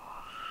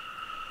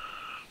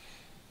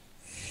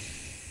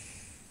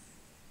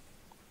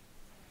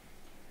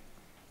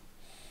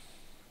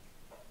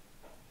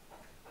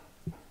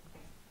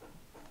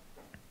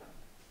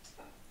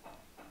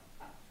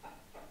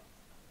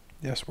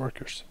 Yes,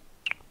 workers.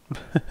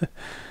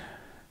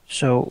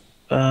 So,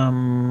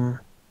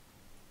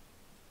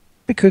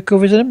 we could go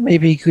visit him.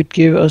 Maybe he could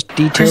give us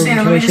detailed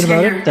Christina, let me information just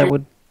about get it. your- That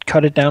would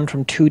cut it down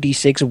from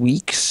 2d6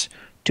 weeks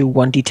to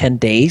 1d10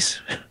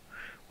 days,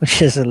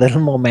 which is a little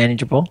more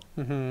manageable.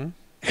 Mm-hmm.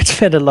 Could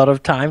spend a lot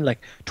of time,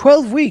 like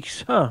 12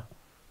 weeks, huh?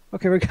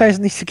 Okay, we guys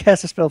need to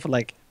cast a spell for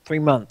like 3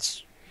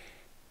 months.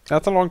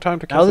 That's a long time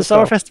to Now cast the a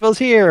summer spell. festival's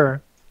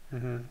here.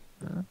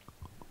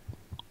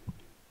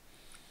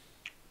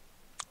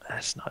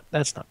 That's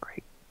not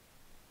great.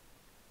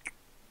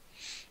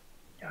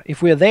 Yeah,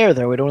 if we're there,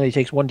 though, it only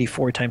takes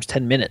 1d4 times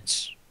 10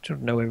 minutes to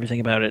know everything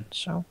about it.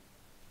 So,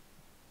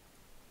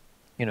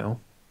 you know.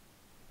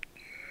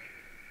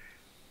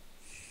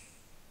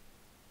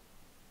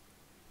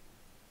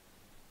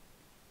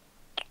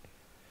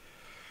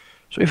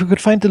 So if we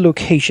could find the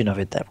location of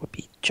it, that would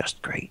be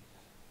just great.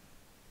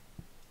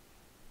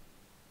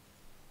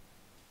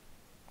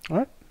 All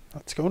right,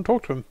 let's go and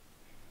talk to him.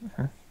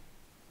 All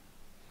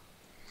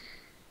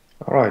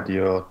right,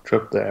 your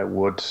trip there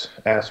would,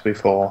 as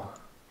before,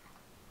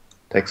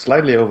 take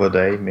slightly over a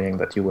day, meaning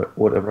that you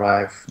would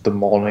arrive the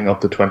morning of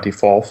the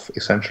 24th,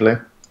 essentially.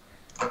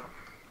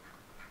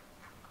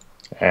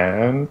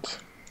 And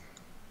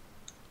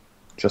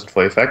just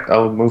for effect,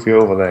 I'll move you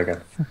over there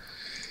again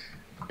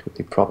to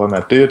the proper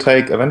map. Do you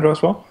take Avenger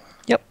as well?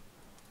 Yep.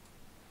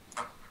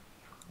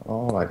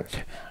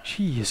 Alrighty.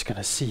 She is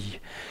gonna see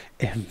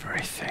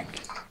everything.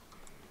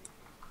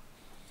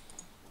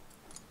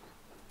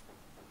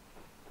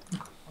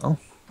 Oh.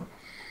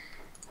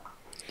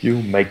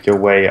 You make your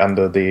way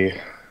under the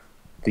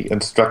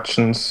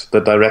instructions, the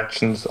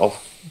directions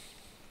of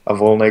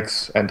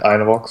Avolnix and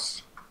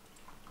Einavox,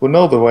 who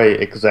know the way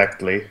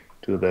exactly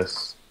to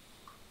this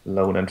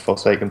lone and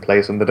forsaken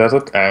place in the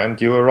desert, and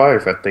you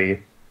arrive at the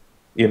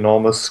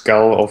enormous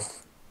skull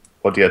of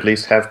what you at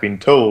least have been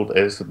told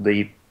is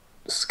the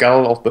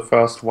skull of the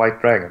first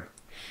white dragon.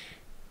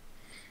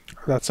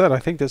 That said, I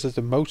think this is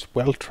the most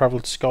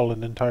well-traveled skull in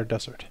the entire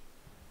desert.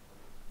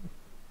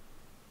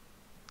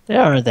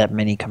 There aren't that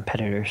many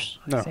competitors,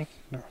 I No, think.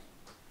 no.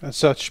 And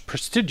such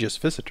prestigious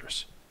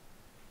visitors.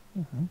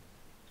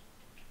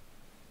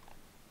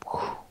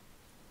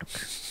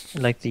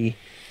 Like the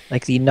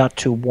not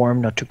too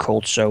warm, not too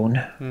cold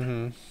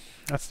zone.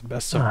 That's the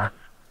best zone. Ah.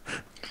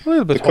 A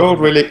little bit The cold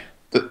hotter. really,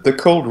 the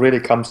cold really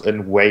comes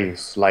in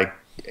waves, like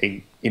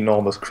a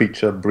enormous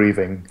creature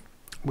breathing.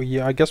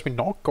 I guess we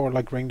knock or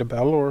like ring the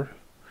bell or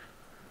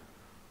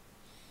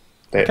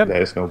There can't-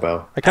 is no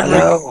bell. I can't really,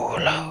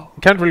 Hello.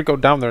 can't really go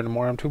down there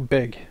anymore. I'm too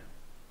big.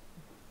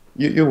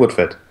 You would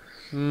fit.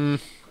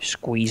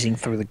 Squeezing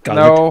through the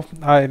gullet.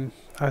 No,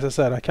 as I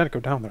said, I can't go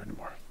down there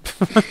anymore.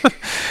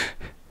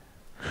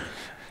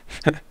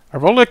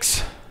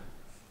 Rolex.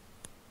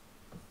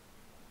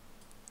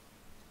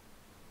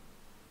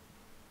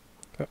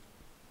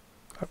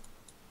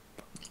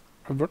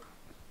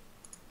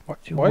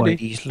 Two Why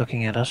whiteys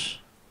looking at us.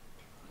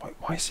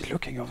 why is he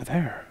looking over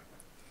there?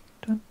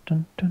 Dun,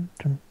 dun, dun,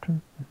 dun,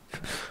 dun.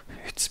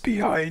 It's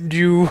behind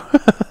you.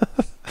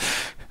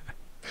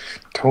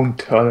 Don't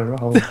turn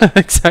around.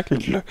 Exactly.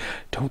 Look,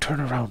 don't turn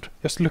around.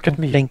 Just look at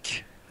me.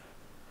 Blink.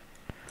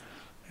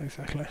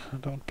 Exactly.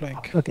 Don't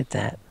blink. Look at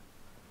that.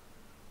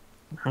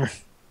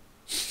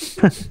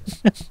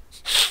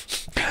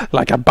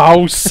 Like a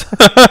mouse.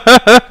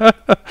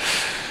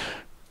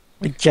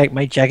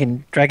 My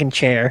dragon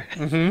chair.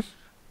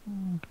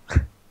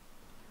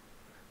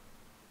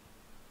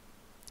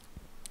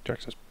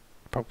 Jax just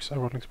pokes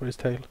Rolex with his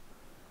tail.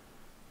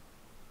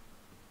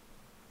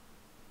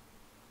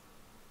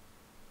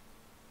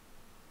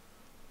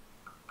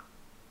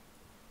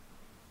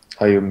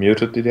 Are you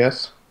muted,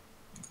 DDS?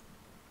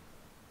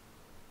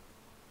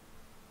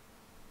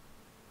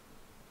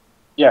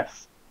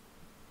 Yes.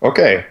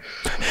 Okay.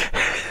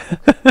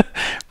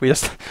 I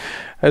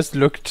just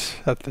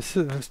looked at this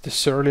the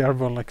surly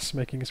Rolex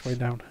making his way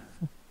down.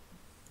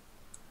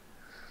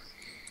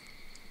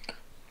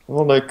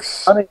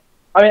 Rolex. I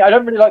mean, I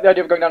don't really like the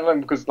idea of going down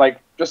alone because, like,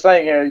 just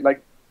saying here,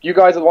 like, you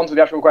guys are the ones with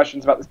the actual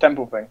questions about this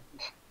temple thing.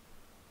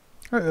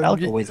 I'll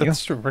go with you.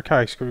 That's true.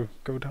 Rakai's go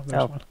down there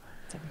as well.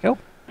 There we go.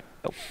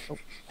 Oh.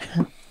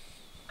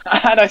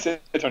 And I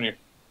sit on you.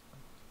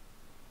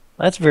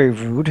 That's very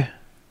rude.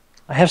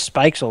 I have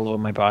spikes all over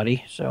my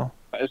body, so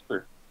That is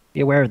true.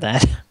 be aware of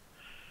that.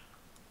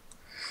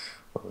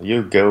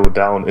 You go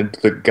down into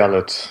the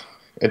gullet,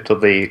 into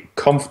the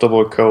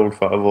comfortable cold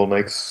for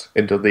Avolnix,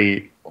 into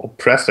the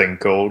oppressing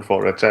cold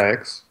for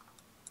Ajax,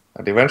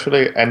 and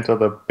eventually enter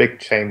the big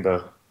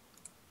chamber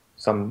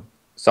some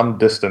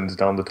distance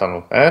down the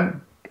tunnel.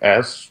 And,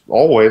 as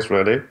always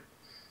really, you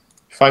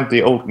find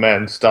the old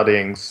man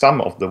studying some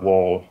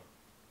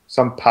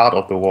part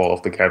of the wall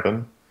of the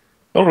cabin,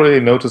 not really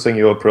noticing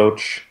your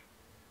approach,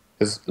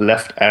 his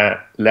left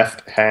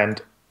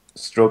hand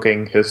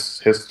stroking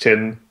his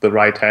chin, the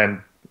right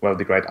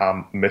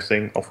arm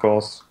missing, of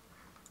course.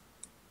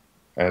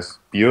 As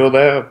you're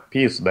there,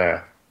 he's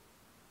there.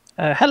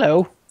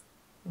 Hello.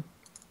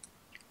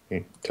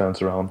 He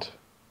turns around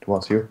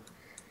towards you.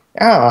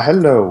 Ah,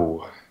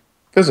 hello.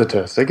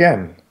 Visitors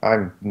again.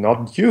 I'm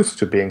not used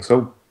to being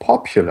so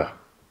popular.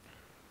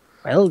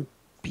 Well,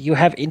 you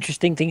have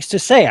interesting things to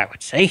say, I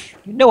would say.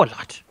 You know a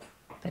lot.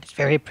 That is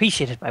very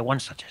appreciated by one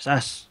such as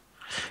us.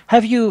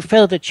 Have you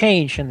felt a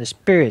change in the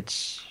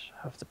spirits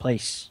of the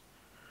place?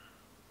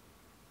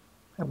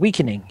 A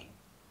weakening?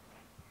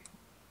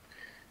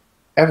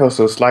 Ever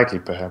so slightly,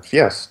 perhaps.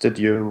 Yes. Did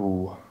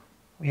you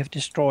We have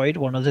destroyed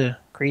one of the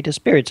greater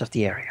spirits of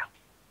the area.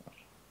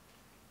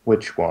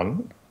 Which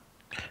one?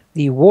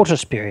 The water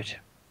spirit.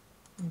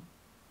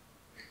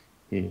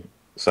 He The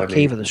slightly...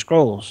 Cave of the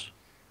Scrolls.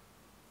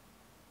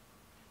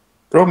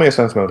 Roll me a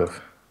sense motive.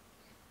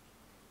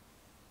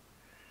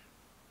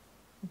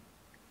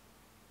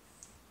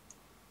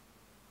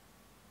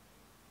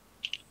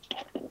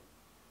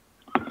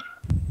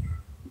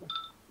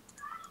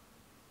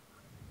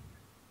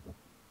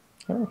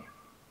 Oh.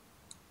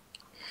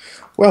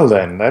 Well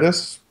then, that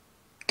is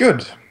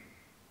good.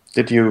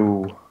 Did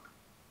you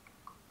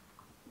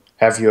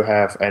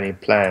have any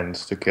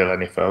plans to kill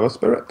any further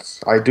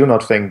spirits? I do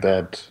not think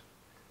that...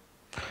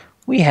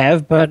 We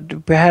have,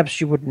 but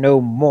perhaps you would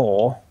know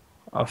more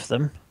of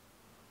them.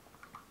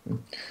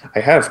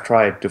 I have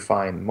tried to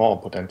find more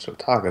potential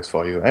targets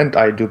for you, and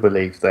I do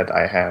believe that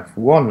I have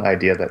one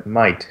idea that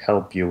might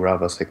help you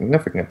rather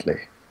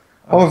significantly.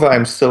 However,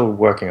 I'm still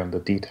working on the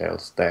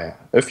details there.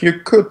 If you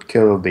could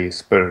kill the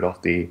spirit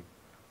of the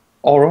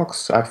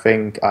Aurochs, I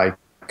think I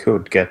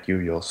could get you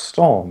your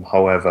storm.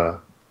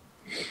 However,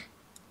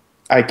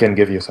 I can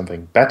give you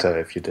something better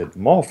if you did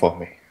more for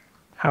me.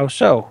 How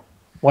so?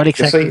 What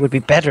exactly see- would be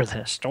better than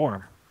a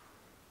storm?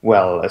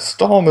 Well, a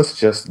storm is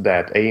just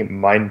that, a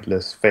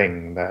mindless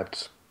thing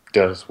that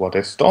does what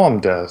a storm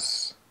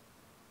does.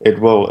 It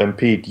will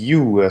impede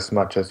you as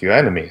much as your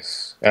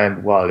enemies,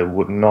 and while it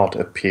would not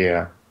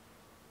appear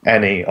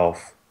any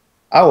of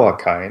our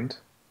kind,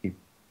 he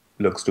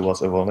looks towards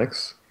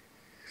Evolnix,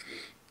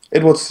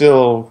 it would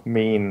still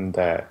mean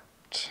that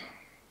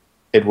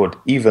it would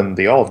even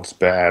the odds,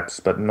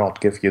 perhaps, but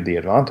not give you the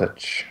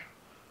advantage.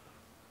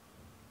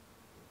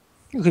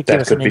 You could That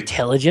give us an could be-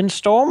 intelligent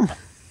storm?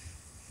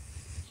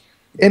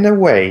 In a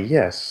way,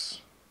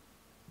 yes.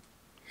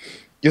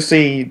 You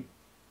see,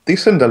 the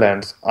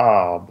Cinderlands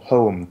are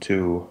home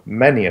to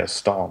many a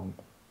storm.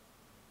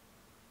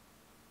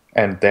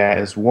 And there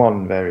is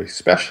one very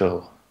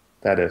special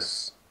storm that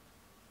is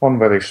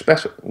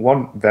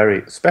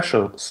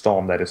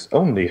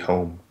only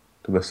home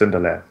to the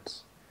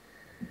Cinderlands.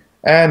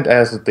 And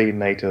as the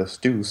natives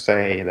do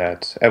say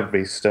that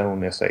every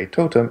stone is a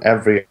totem,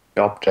 every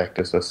object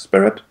is a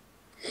spirit,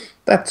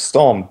 that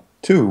storm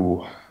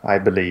too, I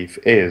believe,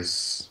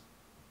 is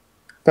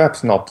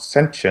perhaps not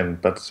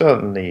sentient, but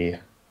certainly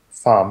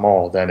far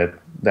more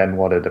than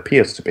what it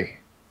appears to be.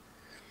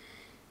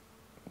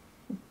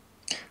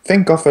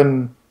 Think of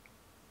an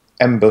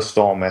ember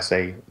storm as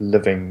a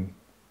living,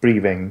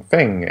 breathing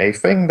thing, a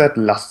thing that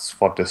lusts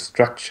for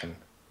destruction.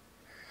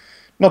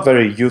 Not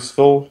very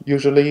useful,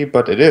 usually,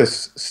 but it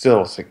is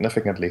still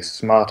significantly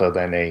smarter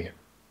than a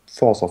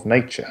force of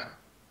nature.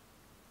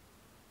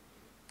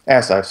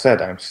 As I've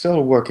said, I'm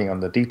still working on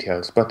the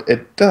details, but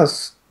it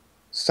does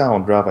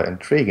sound rather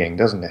intriguing,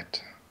 doesn't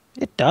it?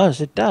 It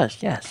does,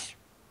 yes.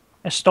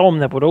 A storm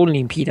that would only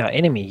impede our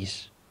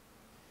enemies.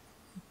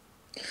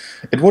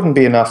 It wouldn't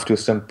be enough to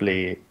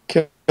simply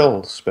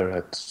kill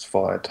spirits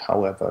for it,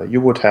 however.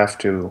 You would have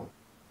to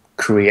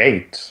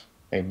create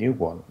a new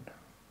one.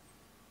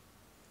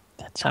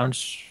 That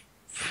sounds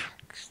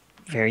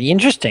very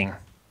interesting.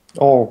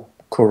 Or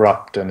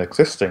corrupt an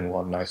existing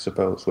one, I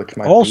suppose, which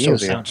might be Also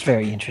easier. sounds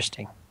very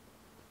interesting.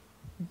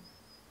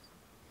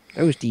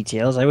 Those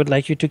details I would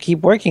like you to keep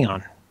working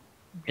on.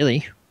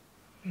 Really.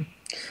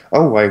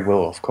 Oh, I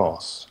will, of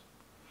course.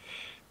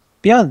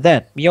 Beyond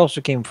that, we also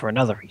came for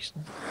another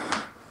reason.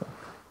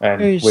 And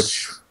There's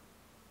which...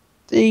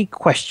 the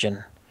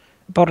question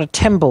about a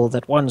temple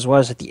that once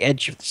was at the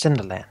edge of the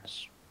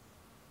Cinderlands.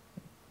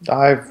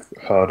 I've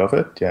heard of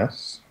it,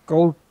 yes.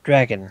 Gold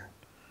Dragon.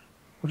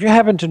 Would you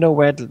happen to know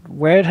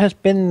where it has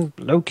been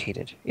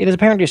located? It is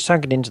apparently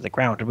sunken into the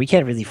ground, and we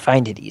can't really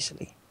find it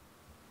easily.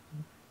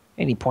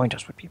 Any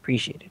pointers would be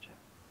appreciated.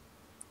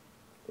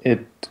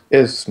 It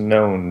is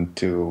known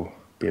to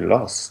be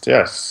lost,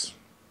 yes.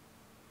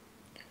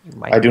 You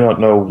might I do not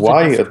know use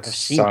why enough to it have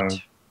seen sunk.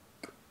 it.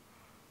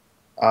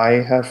 I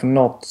have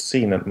not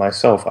seen it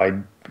myself.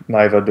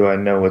 Neither do I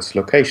know its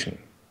location.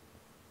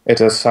 It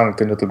has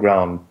sunk into the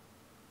ground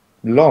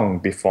long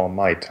before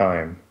my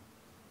time.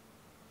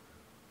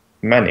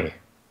 Many,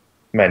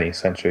 many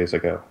centuries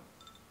ago.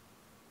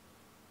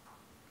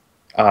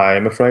 I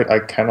am afraid I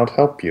cannot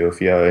help you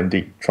if you are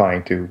indeed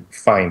trying to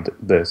find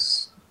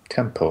this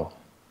temple.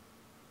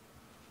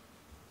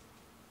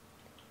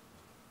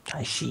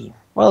 I see.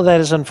 Well,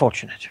 that is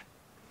unfortunate.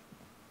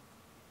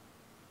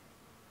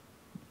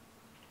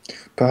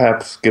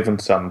 Perhaps, given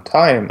some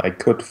time, I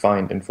could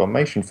find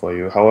information for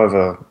you.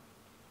 However,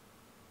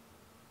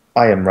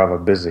 I am rather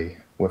busy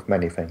with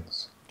many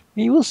things.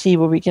 We will see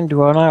what we can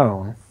do on our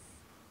own.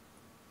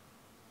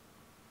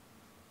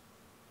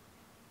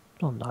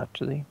 I'll nod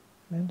to thee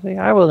and say,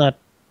 I will not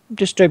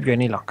disturb you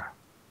any longer.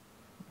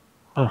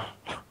 Oh,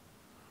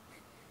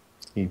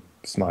 He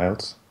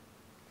smiles.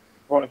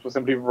 Ronus will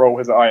simply roll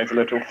his eyes a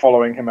little,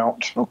 following him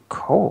out. so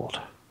cold.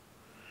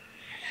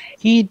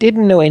 He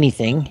didn't know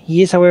anything.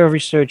 He is, however,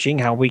 researching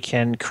how we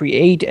can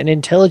create an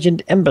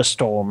intelligent ember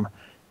storm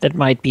that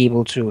might be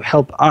able to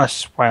help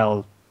us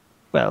while,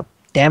 well,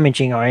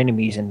 damaging our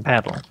enemies in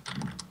battle.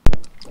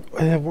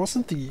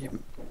 wasn't the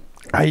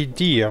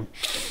idea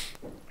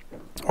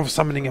of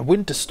summoning a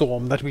winter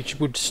storm that which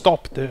would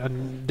stop the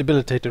and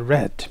debilitate the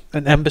red?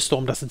 An ember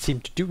storm doesn't seem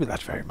to do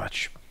that very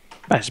much.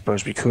 I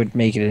suppose we could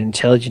make it an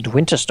intelligent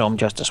winter storm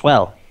just as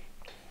well.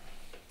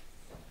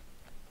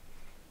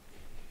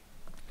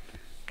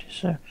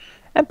 It's an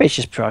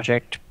ambitious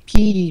project.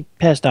 He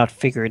has not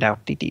figured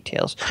out the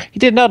details. He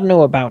did not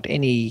know about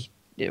any...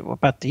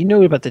 he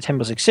knew about the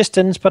temple's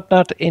existence, but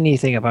not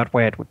anything about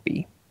where it would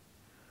be.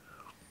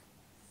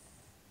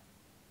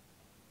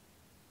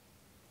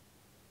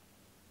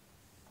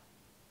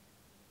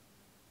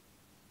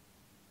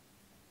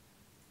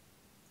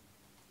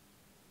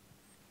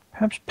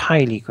 Perhaps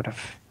Piley could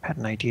have had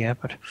an idea,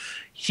 but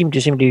he seemed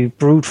to simply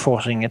brute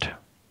forcing it.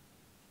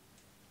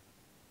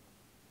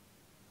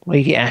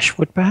 Lady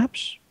Ashwood,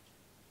 perhaps?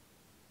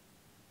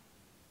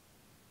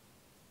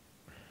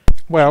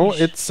 Well,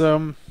 it's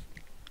from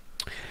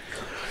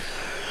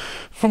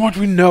what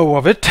we know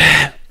of it,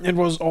 it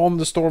was on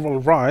the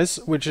Storval Rise,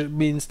 which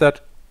means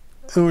that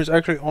it was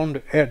actually on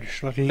the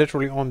edge, like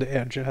literally on the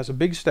edge. It has a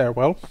big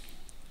stairwell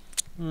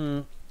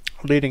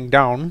leading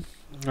down,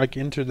 like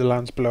into the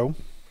lands below.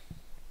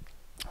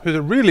 It's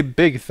a really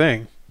big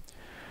thing.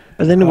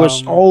 But then it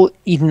was all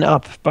eaten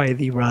up by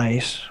the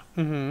rise.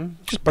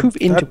 Just But poop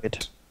into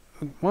it.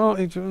 Well,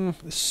 it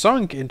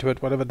sunk into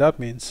it, whatever that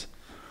means.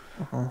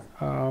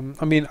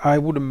 I mean, I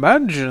would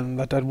imagine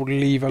that would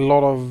leave a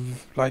lot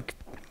of like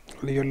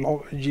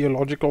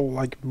geological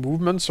like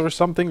movements or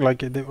something. Like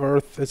the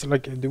Earth, it's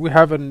like, do we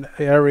have an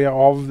area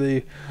of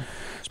the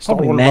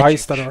probably Storval magic.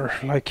 Rise that are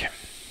like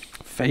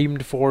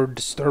famed for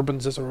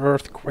disturbances or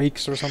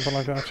earthquakes or something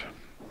like that?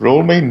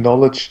 Roll me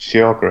knowledge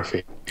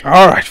geography.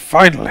 All right,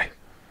 finally.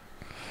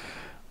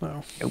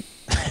 No.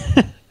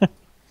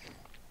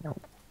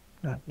 Nope.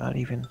 No, not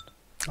even.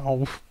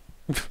 Oh.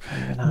 Not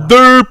even half.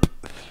 Derp!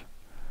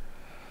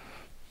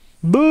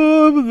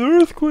 An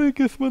earthquake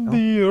is when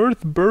the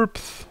earth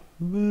burps.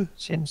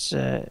 Since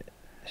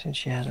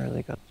she hasn't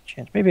really got the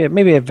chance,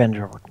 maybe a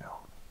vendor would know.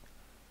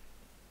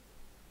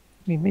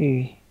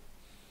 Maybe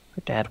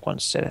her dad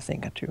once said a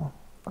thing or two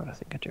about a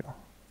thing or two.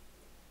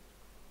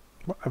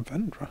 What, a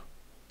Vendra?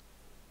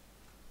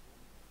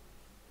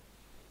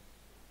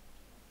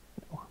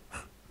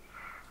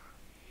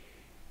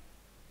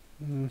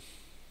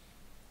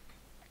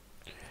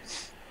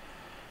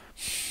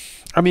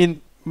 I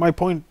mean, my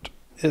point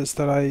is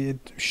that I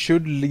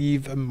should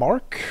leave a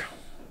mark.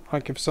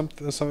 Like if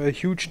a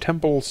huge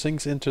temple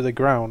sinks into the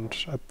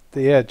ground at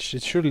the edge,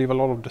 it should leave a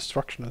lot of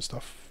destruction and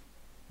stuff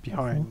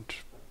behind,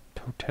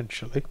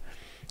 potentially.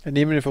 And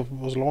even if it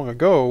was long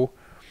ago,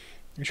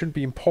 it shouldn't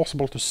be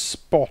impossible to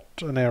spot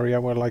an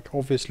area where, like,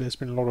 obviously there's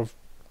been a lot of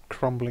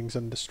crumblings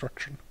and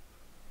destruction.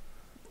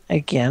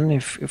 Again,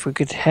 if we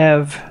could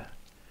have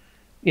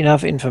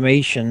enough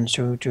information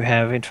to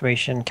have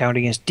information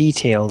counting as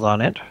detailed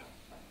on it,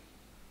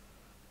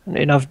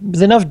 and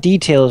with enough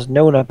details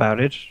known about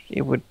it,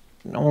 it would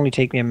only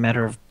take me a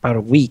matter of about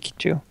a week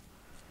to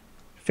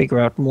figure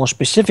out more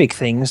specific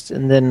things,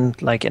 and then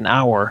like an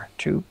hour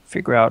to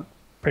figure out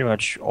pretty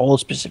much all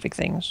specific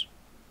things.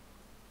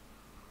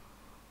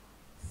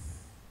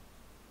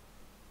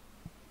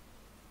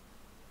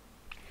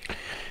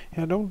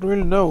 Yeah, I don't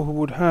really know who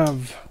would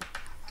have.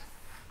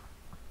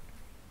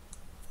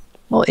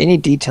 Well, any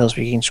details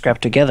we can scrap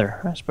together,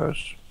 I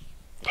suppose.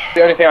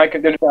 The only thing I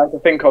can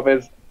think of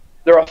is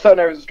there are certain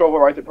areas of Storval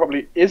Rise it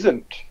probably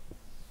isn't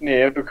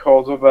near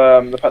because of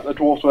the fact that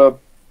the dwarves were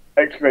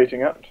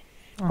excavating it.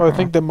 Well, I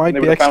think they might They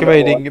be would've found it all.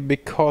 excavating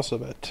because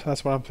of it.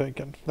 That's what I'm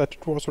thinking. That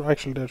dwarves were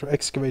actually there to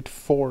excavate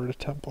for the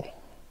temple.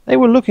 They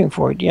were looking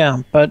for it,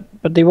 yeah, but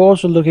they were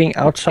also looking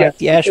outside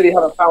the ash, They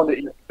haven't found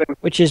it yet.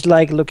 which is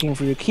like looking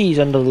for your keys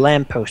under the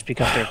lamppost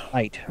because they're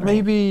light. Right?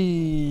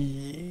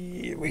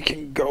 Maybe we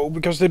can go,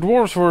 because the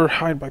dwarves were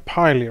hired by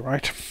Piley,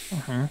 right?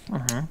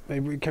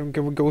 Maybe we can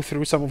go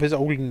through some of his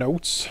old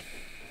notes.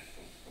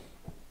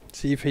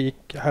 See if he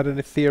had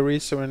any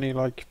theories or any,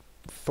 like,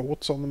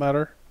 thoughts on the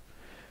matter.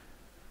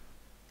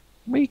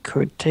 We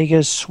could take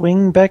a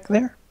swing back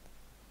there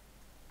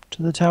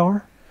to the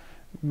tower.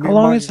 How My-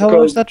 long is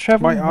that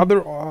travel?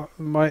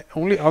 My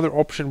only other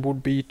option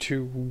would be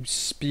to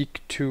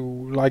speak to,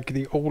 like,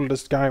 the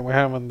oldest guy we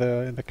have in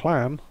the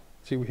clan.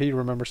 See if he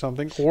remembers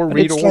something, or But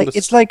read it's all like the.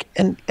 it's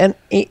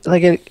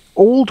like an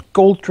old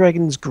gold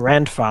dragon's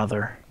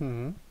grandfather.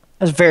 Mhm.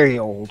 That's very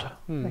old.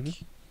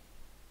 Mhm.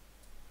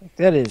 Like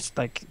that is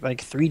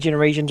like 3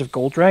 generations of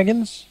gold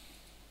dragons.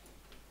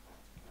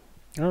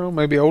 I don't know,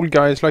 maybe old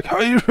guys like,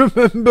 I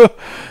remember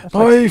That's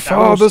my like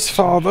father's thousands.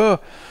 father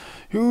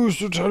used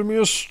to tell me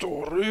a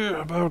story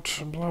about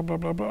blah blah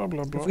blah blah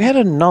blah blah. If we had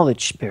a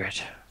knowledge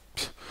spirit,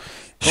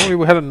 If only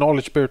we had a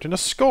knowledge spirit in a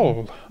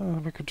skull.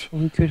 We could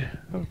we could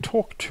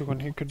talk to,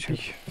 and he could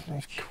be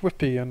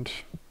quippy and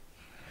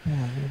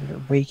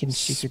awaken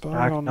secret Spy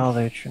dark on-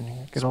 knowledge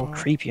and get all spy-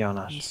 creepy on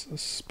us.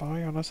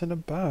 spy on us in a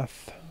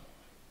bath.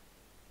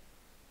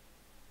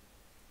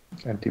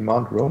 And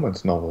demand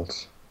romance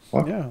novels.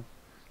 What? Yeah.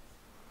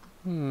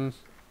 Hmm.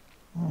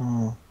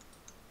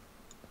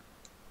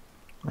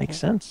 Makes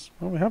sense.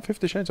 Well, we have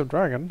 50 Shades of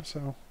Dragon,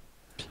 so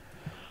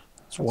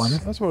It's one.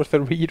 that's worth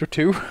a read or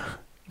two.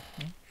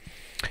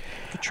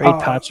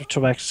 Trade parts of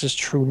Torax's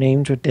true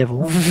name to a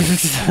devil.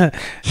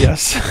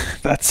 Yes,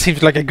 that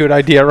seems like a good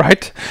idea,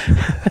 right?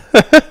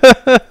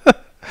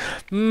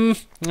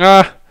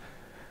 I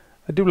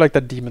do like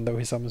that demon though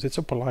he summons. It's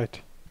so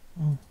polite.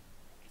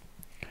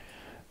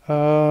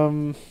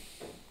 Because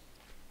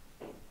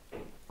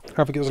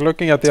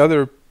looking at the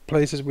other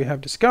places we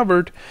have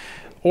discovered,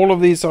 all of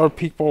these are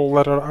people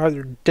that are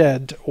either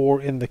dead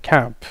or in the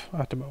camp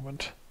at the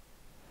moment.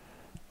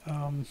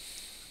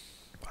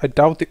 I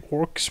doubt the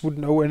orcs would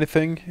know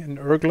anything in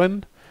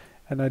Urglin,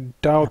 and I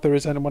doubt there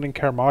is anyone in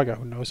Karamaga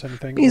who knows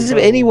anything. Because if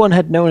although- anyone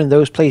had known in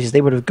those places, they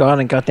would have gone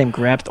and got them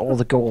grabbed all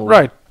the gold.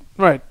 Right.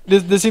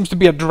 This seems to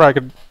be a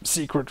dragon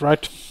secret,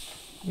 right?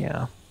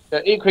 Yeah.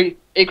 Equally,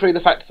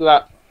 the fact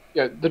that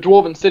the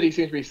Dwarven city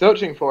seems to be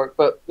searching for it,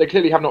 but they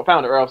clearly have not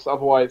found it, or else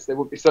otherwise they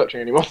wouldn't be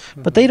searching anymore.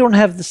 But they don't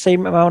have the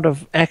same amount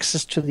of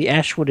access to the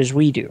Ashwood as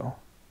we do.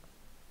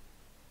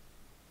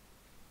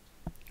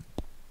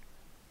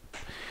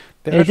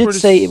 It did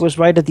say it was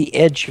right at the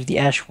edge of the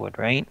Ashwood,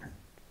 right?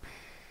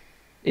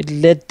 It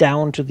led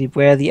down to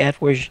where the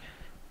Ashwood...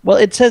 Well,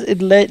 it says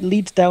it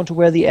leads down to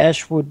where the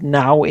Ashwood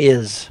now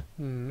is,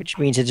 which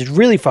means it's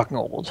really fucking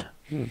old.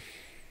 It's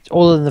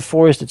older than the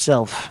forest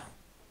itself.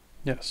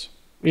 Yes.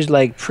 It's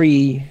like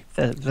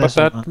But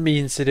that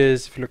means it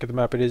is, if you look at the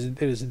map, it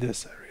is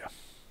this area.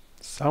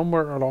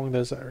 Somewhere along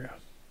this area.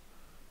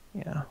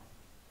 Yeah.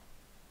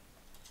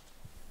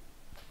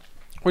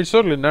 Which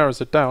certainly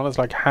narrows it down. It's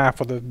like half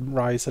of the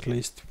rise at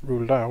least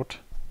ruled out.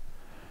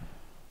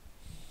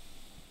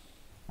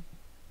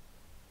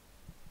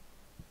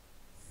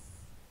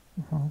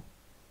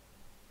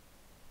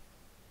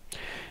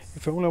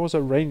 If only I was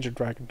a ranger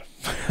dragon.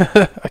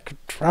 I could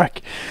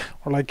track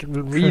or like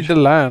read the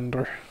land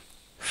or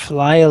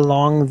fly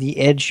along the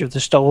edge of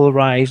the stubble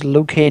rise,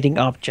 locating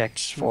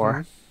objects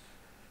for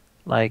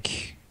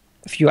like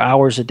a few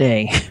hours a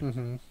day.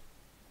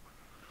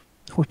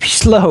 Would be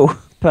slow,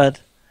 but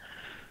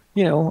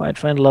I'd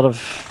find a lot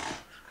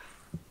of...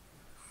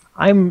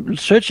 I'm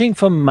searching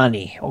for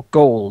money or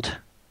gold.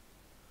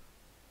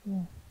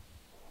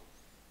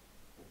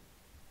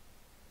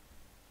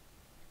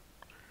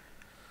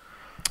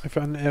 If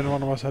any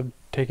one of us had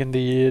taken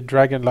the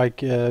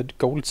dragon-like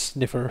gold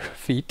sniffer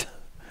feat.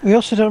 We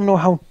also don't know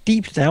how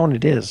deep down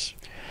it is.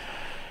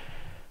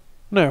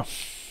 No.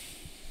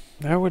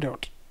 No, we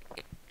don't.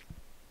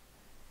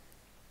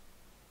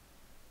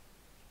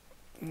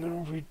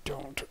 No, we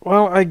don't.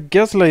 Well, I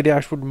guess Lady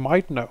Ashwood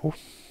might know.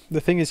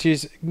 The thing is,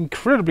 she's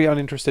incredibly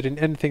uninterested in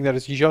anything that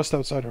is just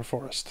outside her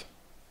forest.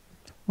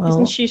 Well,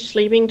 isn't she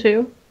sleeping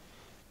too?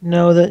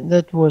 No,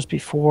 that was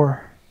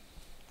before.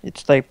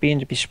 It's like being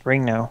to be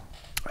spring now.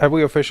 Have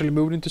we officially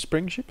moved into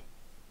spring ship?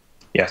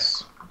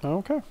 Yes.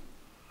 Okay.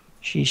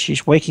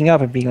 She's waking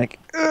up and being like,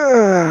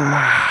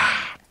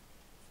 ugh.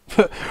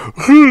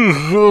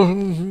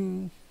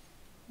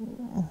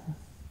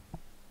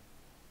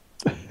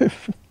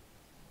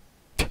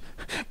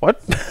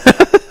 What?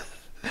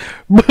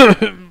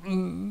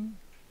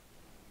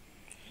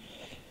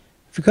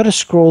 If you got a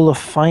scroll of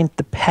find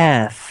the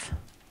path.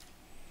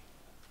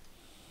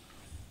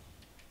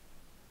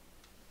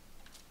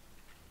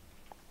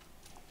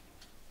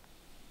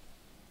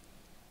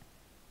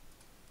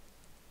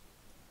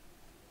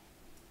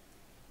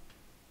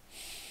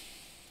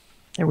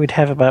 And we'd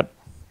have about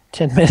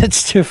 10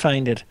 minutes to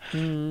find it.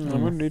 I'm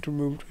gonna need to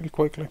move really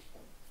quickly.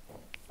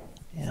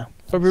 Yeah.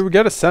 But we will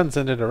get a sense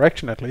in the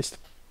direction at least.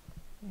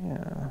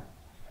 Yeah.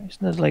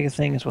 Isn't that like a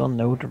thing as well?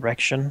 No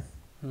direction.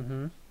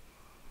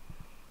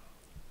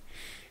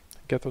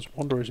 Get those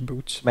wanderer's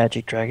boots.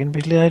 Magic dragon.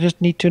 Basically, I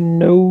just need to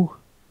know.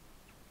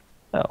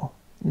 Oh.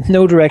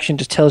 No direction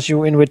just tells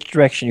you in which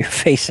direction you're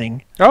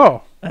facing.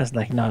 Oh! That's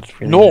like not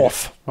really.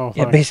 North! Oh,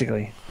 Yeah, thanks.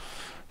 basically.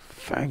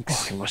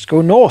 Thanks. You must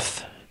go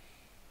north.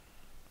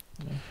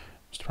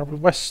 Must travel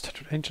west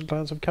to the ancient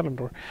lands of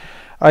Kalimdor.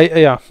 I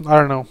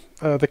don't know.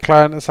 The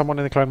clan, someone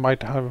in the clan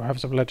might have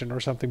some legend or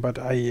something, but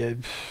other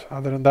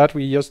than that,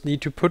 we just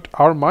need to put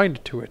our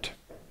mind to it.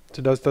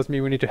 So does that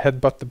mean we need to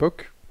headbutt the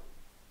book?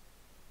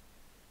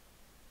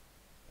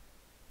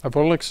 I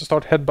will like to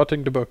start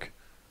headbutting the book.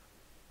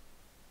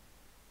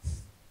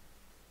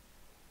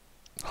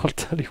 I'll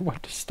tell you when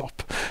to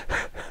stop.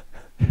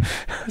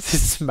 He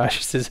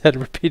smashes his head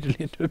repeatedly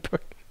into the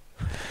book.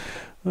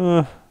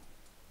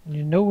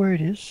 You know where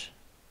it is?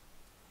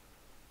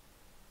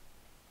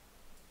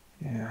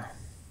 Yeah.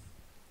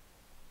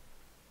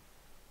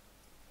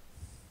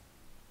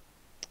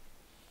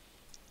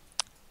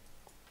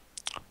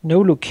 No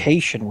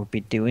location would be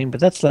doing, but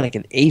that's like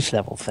an 8th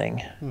level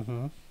thing.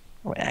 No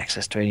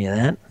access to any of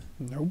that.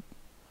 Nope.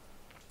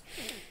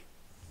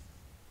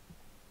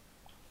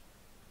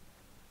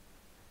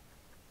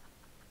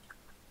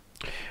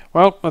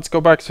 Well, let's go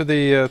back to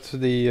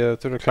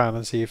the clan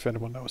and see if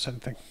anyone knows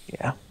anything.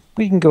 Yeah.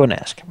 We can go and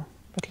ask him,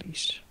 at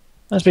least.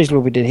 That's basically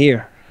what we did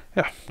here.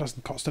 Yeah,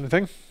 doesn't cost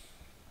anything.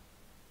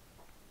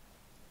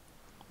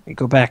 We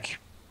go back.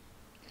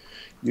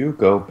 You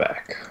go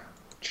back.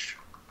 Which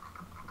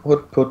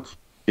would put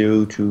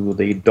you to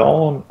the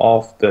dawn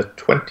of the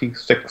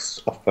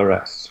 26th of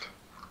Arrest.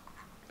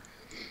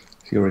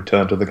 You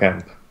return to the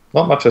camp.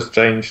 Not much has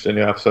changed in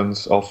your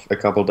absence of a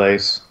couple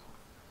days.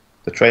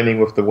 The training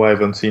with the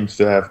Wyvern seems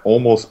to have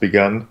almost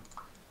begun,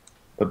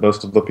 but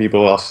most of the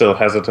people are still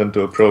hesitant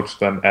to approach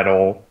them at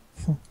all.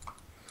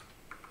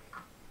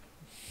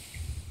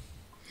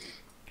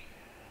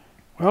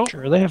 Well,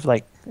 Sure, they have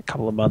like a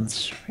couple of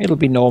months. It'll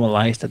be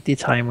normalized at the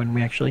time when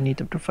we actually need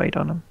them to fight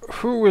on them.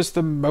 who is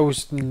the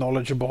most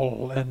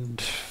knowledgeable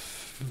and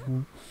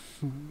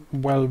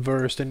well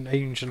versed in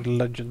ancient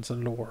legends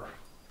and lore?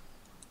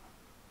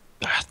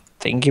 I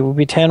think it would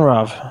be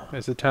Tanrov.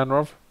 Is it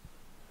Tanrov?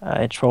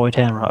 It's probably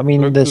Tanrov. I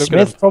mean, Look the at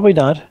Smith him. probably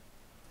not.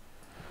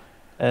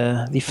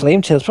 The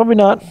Flametails probably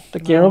not. The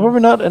General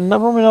probably not, and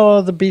probably not all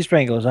of the Beast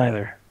Wranglers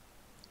either.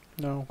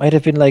 No. Might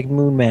have been like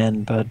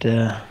Moonman, but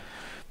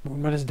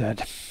Moonman is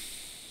dead.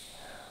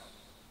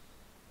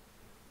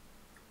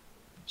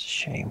 it's a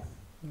shame.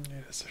 It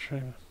is a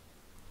shame.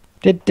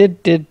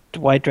 Did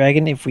White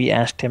Dragon, if we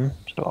asked him,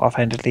 sort of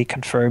offhandedly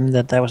confirm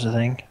that that was a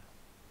thing?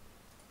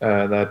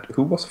 That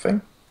who was a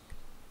thing?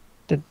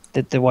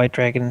 Did the White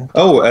Dragon?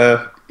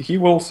 Oh, he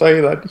will say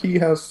that he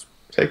has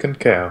taken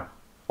care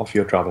of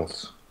your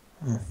troubles.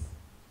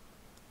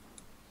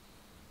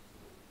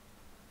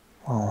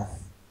 Oh,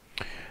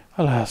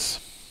 Alas.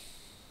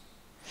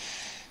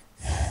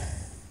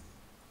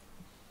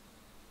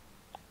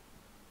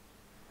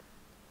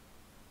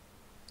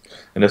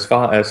 And as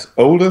far as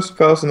oldest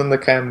person in the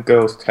camp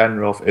goes,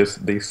 Tanrov is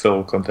the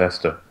sole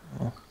contester.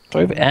 so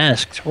I've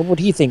asked, what would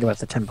he think about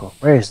the temple?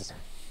 Where is it?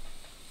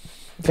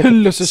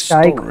 Tell us a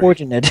Sky story.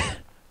 coordinate.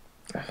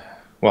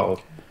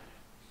 Well,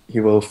 he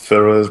will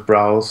furrow his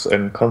brows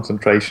in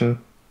concentration,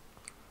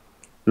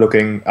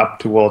 looking up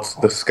towards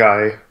the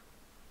sky,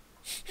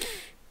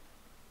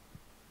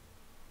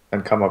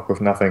 and come up with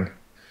nothing.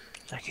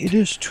 Like, it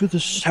is to the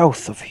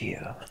south of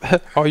here.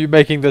 Are you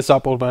making this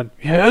up, old man?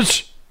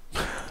 Yes.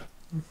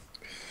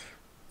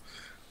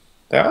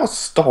 There are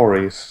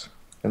stories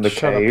in the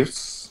Shut up.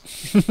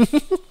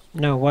 caves,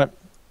 No, what?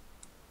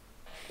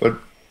 but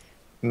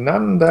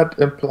none that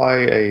imply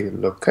a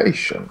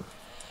location.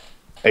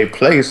 A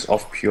place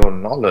of pure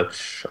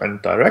knowledge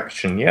and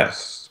direction,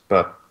 yes,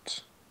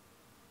 but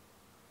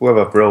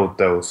whoever wrote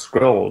those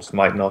scrolls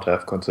might not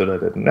have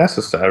considered it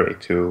necessary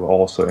to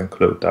also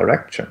include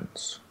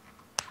directions.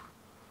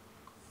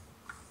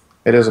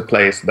 It is a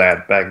place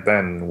that back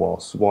then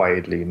was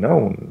widely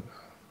known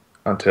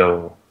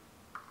until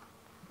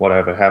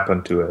whatever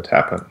happened to it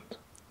happened.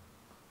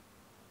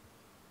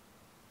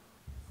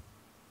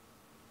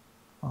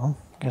 Well,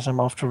 guess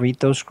I'm off to read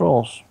those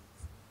scrolls.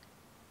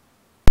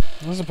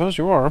 I suppose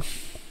you are.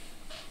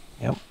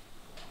 Yep.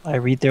 I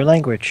read their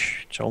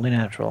language. It's only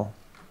natural.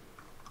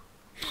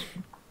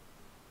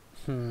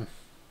 So,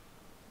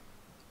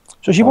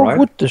 she, what Alright.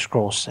 would the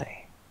scrolls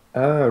say?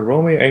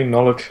 Roll me a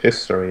knowledge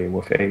history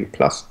with a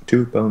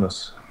 +2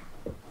 bonus.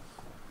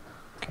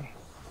 Okay.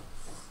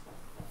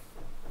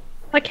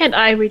 Why can't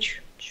I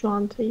reach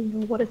Shanti,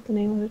 or what is the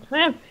name of it? I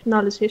have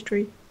knowledge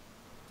history.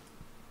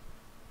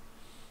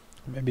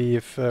 Maybe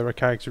if a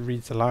character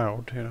reads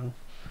aloud, you know.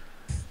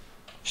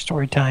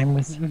 Story time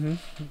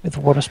with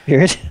Water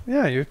Spirit.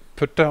 Yeah, you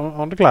put down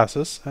on the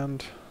glasses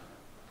and...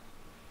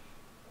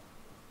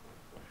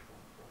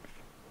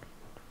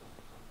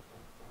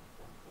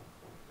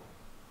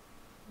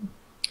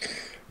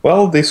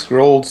 Well, the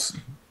scrolls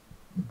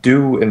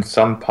do in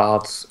some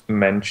parts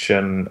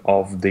mention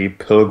of the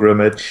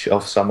pilgrimage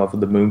of some of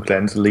the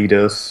MoonClan's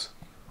leaders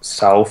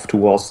south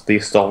towards the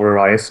Starry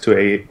Rise to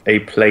a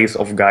place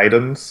of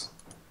guidance.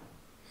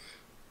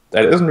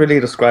 That isn't really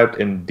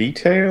described in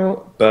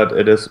detail, but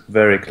it is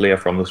very clear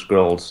from the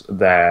scrolls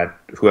that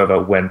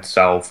whoever went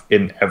south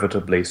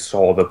inevitably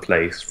saw the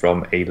place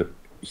from a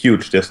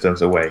huge distance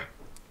away,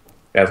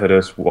 as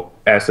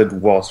it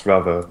was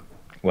rather,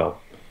 well,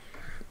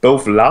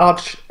 both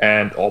large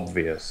and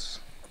obvious.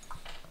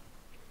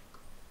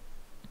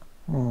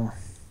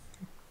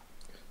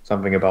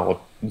 Something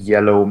about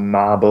yellow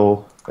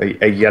marble,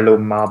 a yellow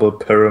marble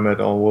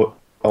pyramid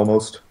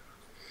almost.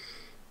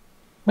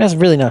 That's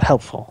really not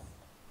helpful.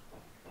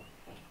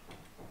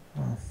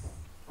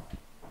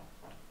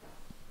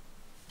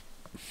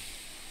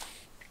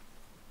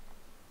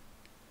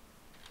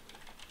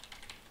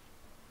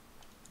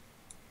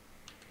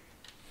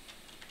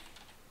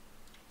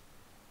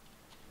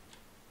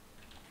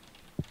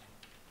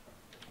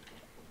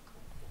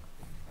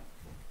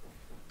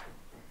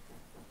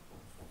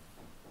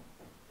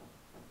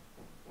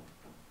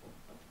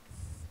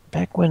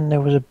 Back when there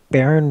was a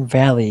barren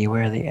valley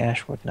where the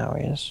Ashwood now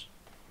is.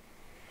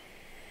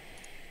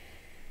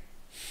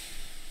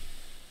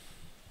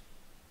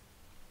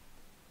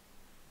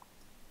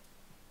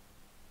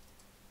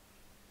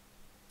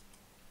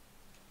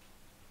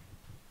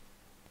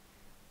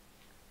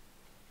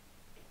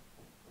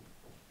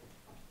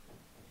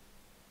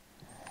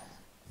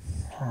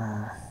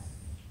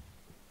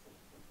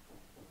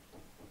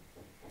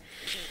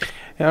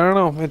 Yeah, I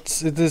don't know.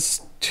 It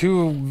is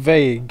too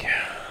vague.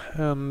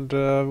 and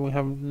we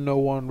have no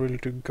one really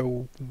to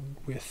go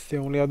with. The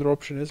only other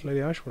option is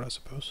Lady Ashwood, I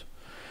suppose.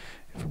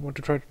 If we want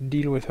to try to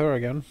deal with her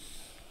again.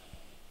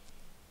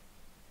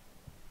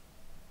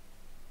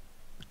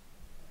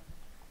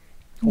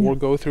 Or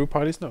go through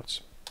Piley's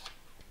notes.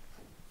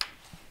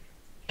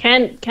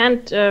 Can't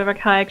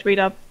Rakayek read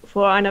up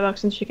for Einavox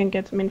since she can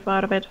get some info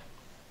out of it?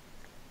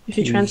 If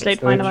you translate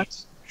for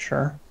Einavox.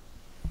 Sure.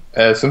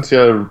 Since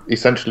you're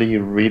essentially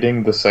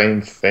reading the same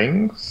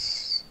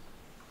things,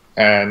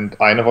 and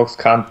Einavox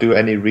can't do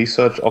any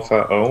research of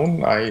her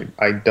own,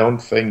 I don't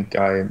think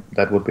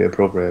that would be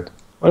appropriate.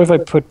 What if I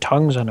put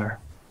tongues on her?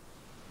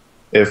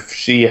 If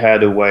she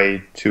had a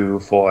way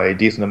to, for a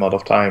decent amount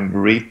of time,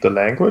 read the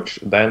language,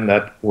 then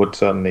that would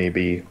certainly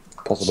be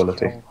a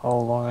possibility. How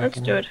long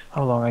Let's do it.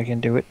 How long I can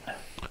do it?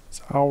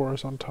 It's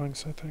hours on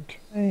tongues, I think.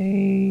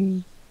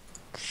 I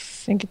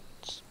think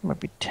it might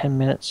be 10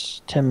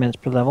 minutes. 10 minutes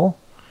per level,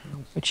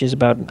 which is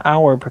about an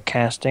hour per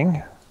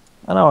casting,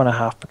 an hour and a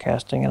half per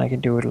casting, and I can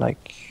do it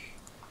like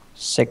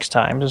 6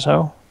 times or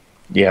so.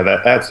 Yeah,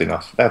 that's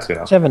enough. That's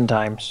enough. 7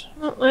 times.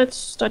 Well, let's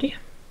study.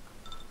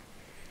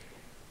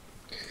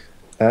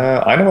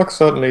 Einavox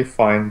certainly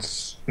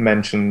finds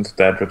mentions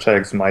that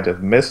Ratex might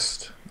have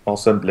missed or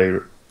simply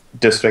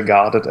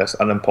disregarded as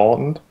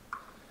unimportant.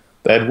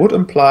 That would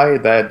imply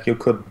that you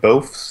could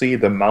both see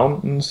the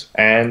mountains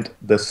and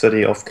the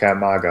city of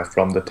Kermaga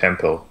from the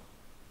temple.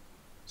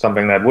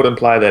 Something that would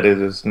imply that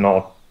it is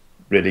not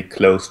really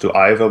close to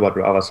either, but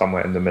rather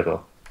somewhere in the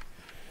middle.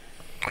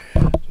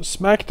 So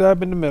smack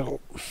dab in the middle.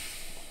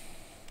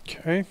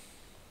 Okay.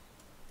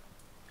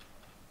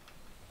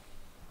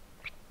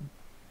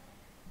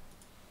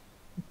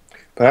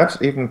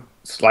 Perhaps even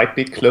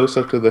slightly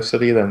closer to the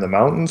city than the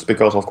mountains,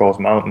 because of course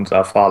mountains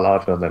are far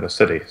larger than a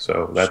city,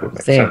 so that would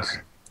make sense.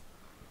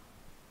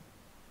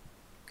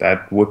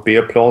 That would be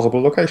a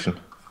plausible location.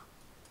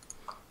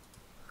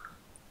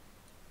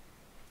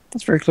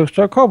 That's very close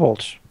to our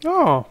kobolds.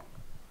 Oh.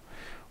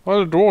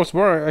 Well, the dwarves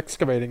were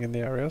excavating in the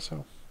area,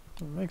 so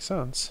it makes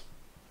sense.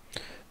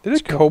 Did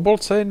the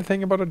kobold say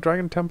anything about a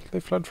dragon temple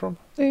they fled from?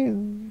 I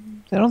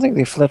don't think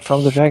they fled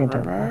from the dragon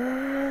temple.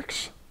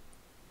 Rex.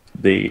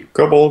 The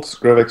kobolds,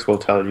 Grivix will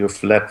tell you,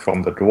 fled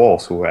from the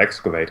dwarves who were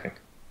excavating.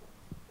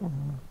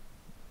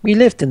 We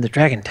lived in the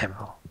dragon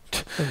temple.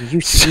 We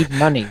used to need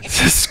money.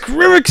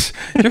 Scrivix,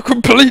 you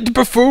complete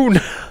buffoon!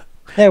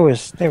 There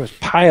was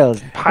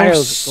piles and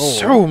piles of gold.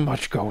 So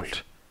much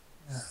gold.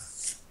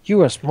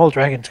 You are small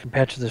dragons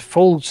compared to the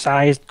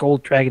full-sized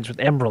gold dragons with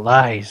emerald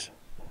eyes.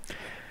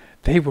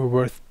 They were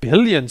worth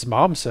billions,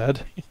 Mom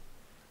said.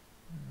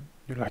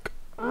 You're like,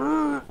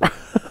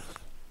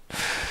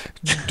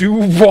 do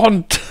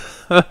want.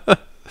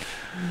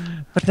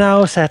 But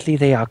now, sadly,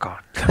 they are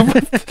gone.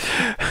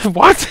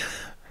 What?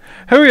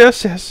 Oh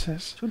yes.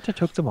 Junta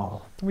took them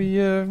all.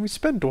 We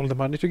spent all the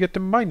money to get the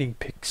mining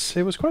picks.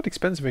 It was quite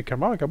expensive in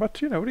Kermaga, but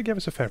they gave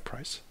us a fair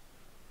price.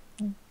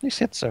 They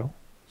said so.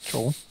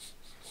 True.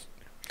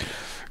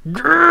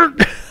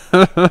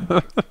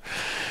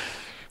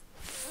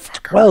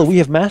 Well, we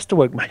have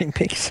masterwork mining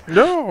picks.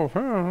 No,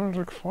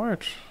 not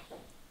quite.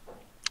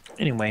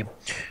 Anyway,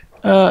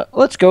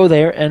 let's go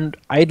there and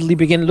idly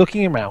begin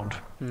looking around.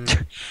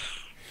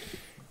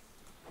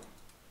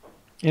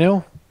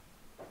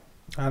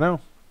 I know.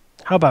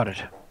 How about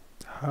it?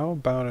 How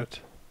about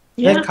it?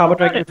 Yeah, Let Common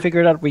Dragon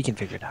figure it out. We can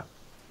figure it out.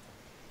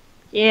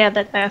 Yeah,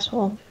 that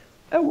asshole.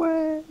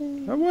 Away!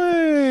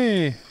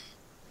 Away!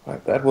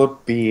 Right, that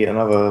would be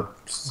another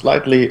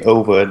slightly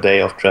over a day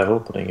of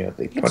travel, putting you at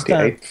the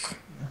 28th.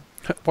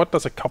 What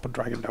does a copper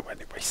dragon know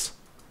anyways?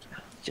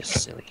 Just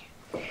silly.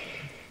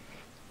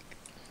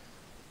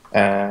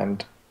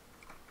 And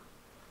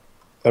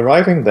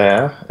arriving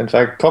there, in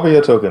fact, copy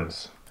your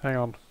tokens. Hang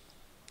on.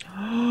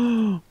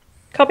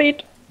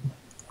 Copied.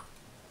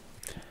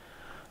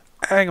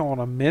 Hang on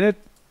a minute.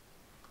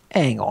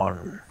 Hang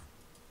on.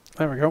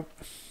 There we go.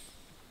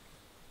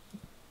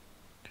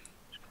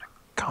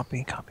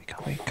 Copy.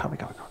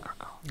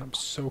 I'm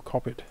so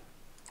copied.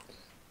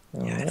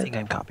 Yeah, I think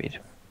I'm copied.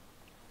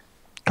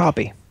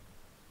 Copy.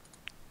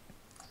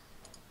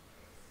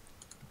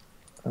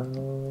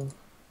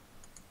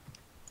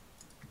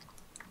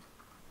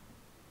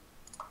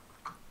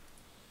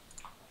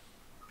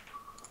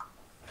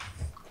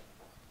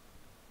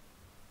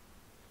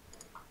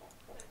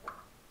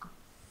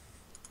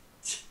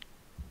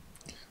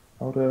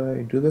 How do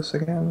I do this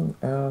again?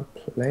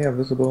 Player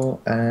visible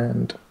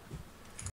and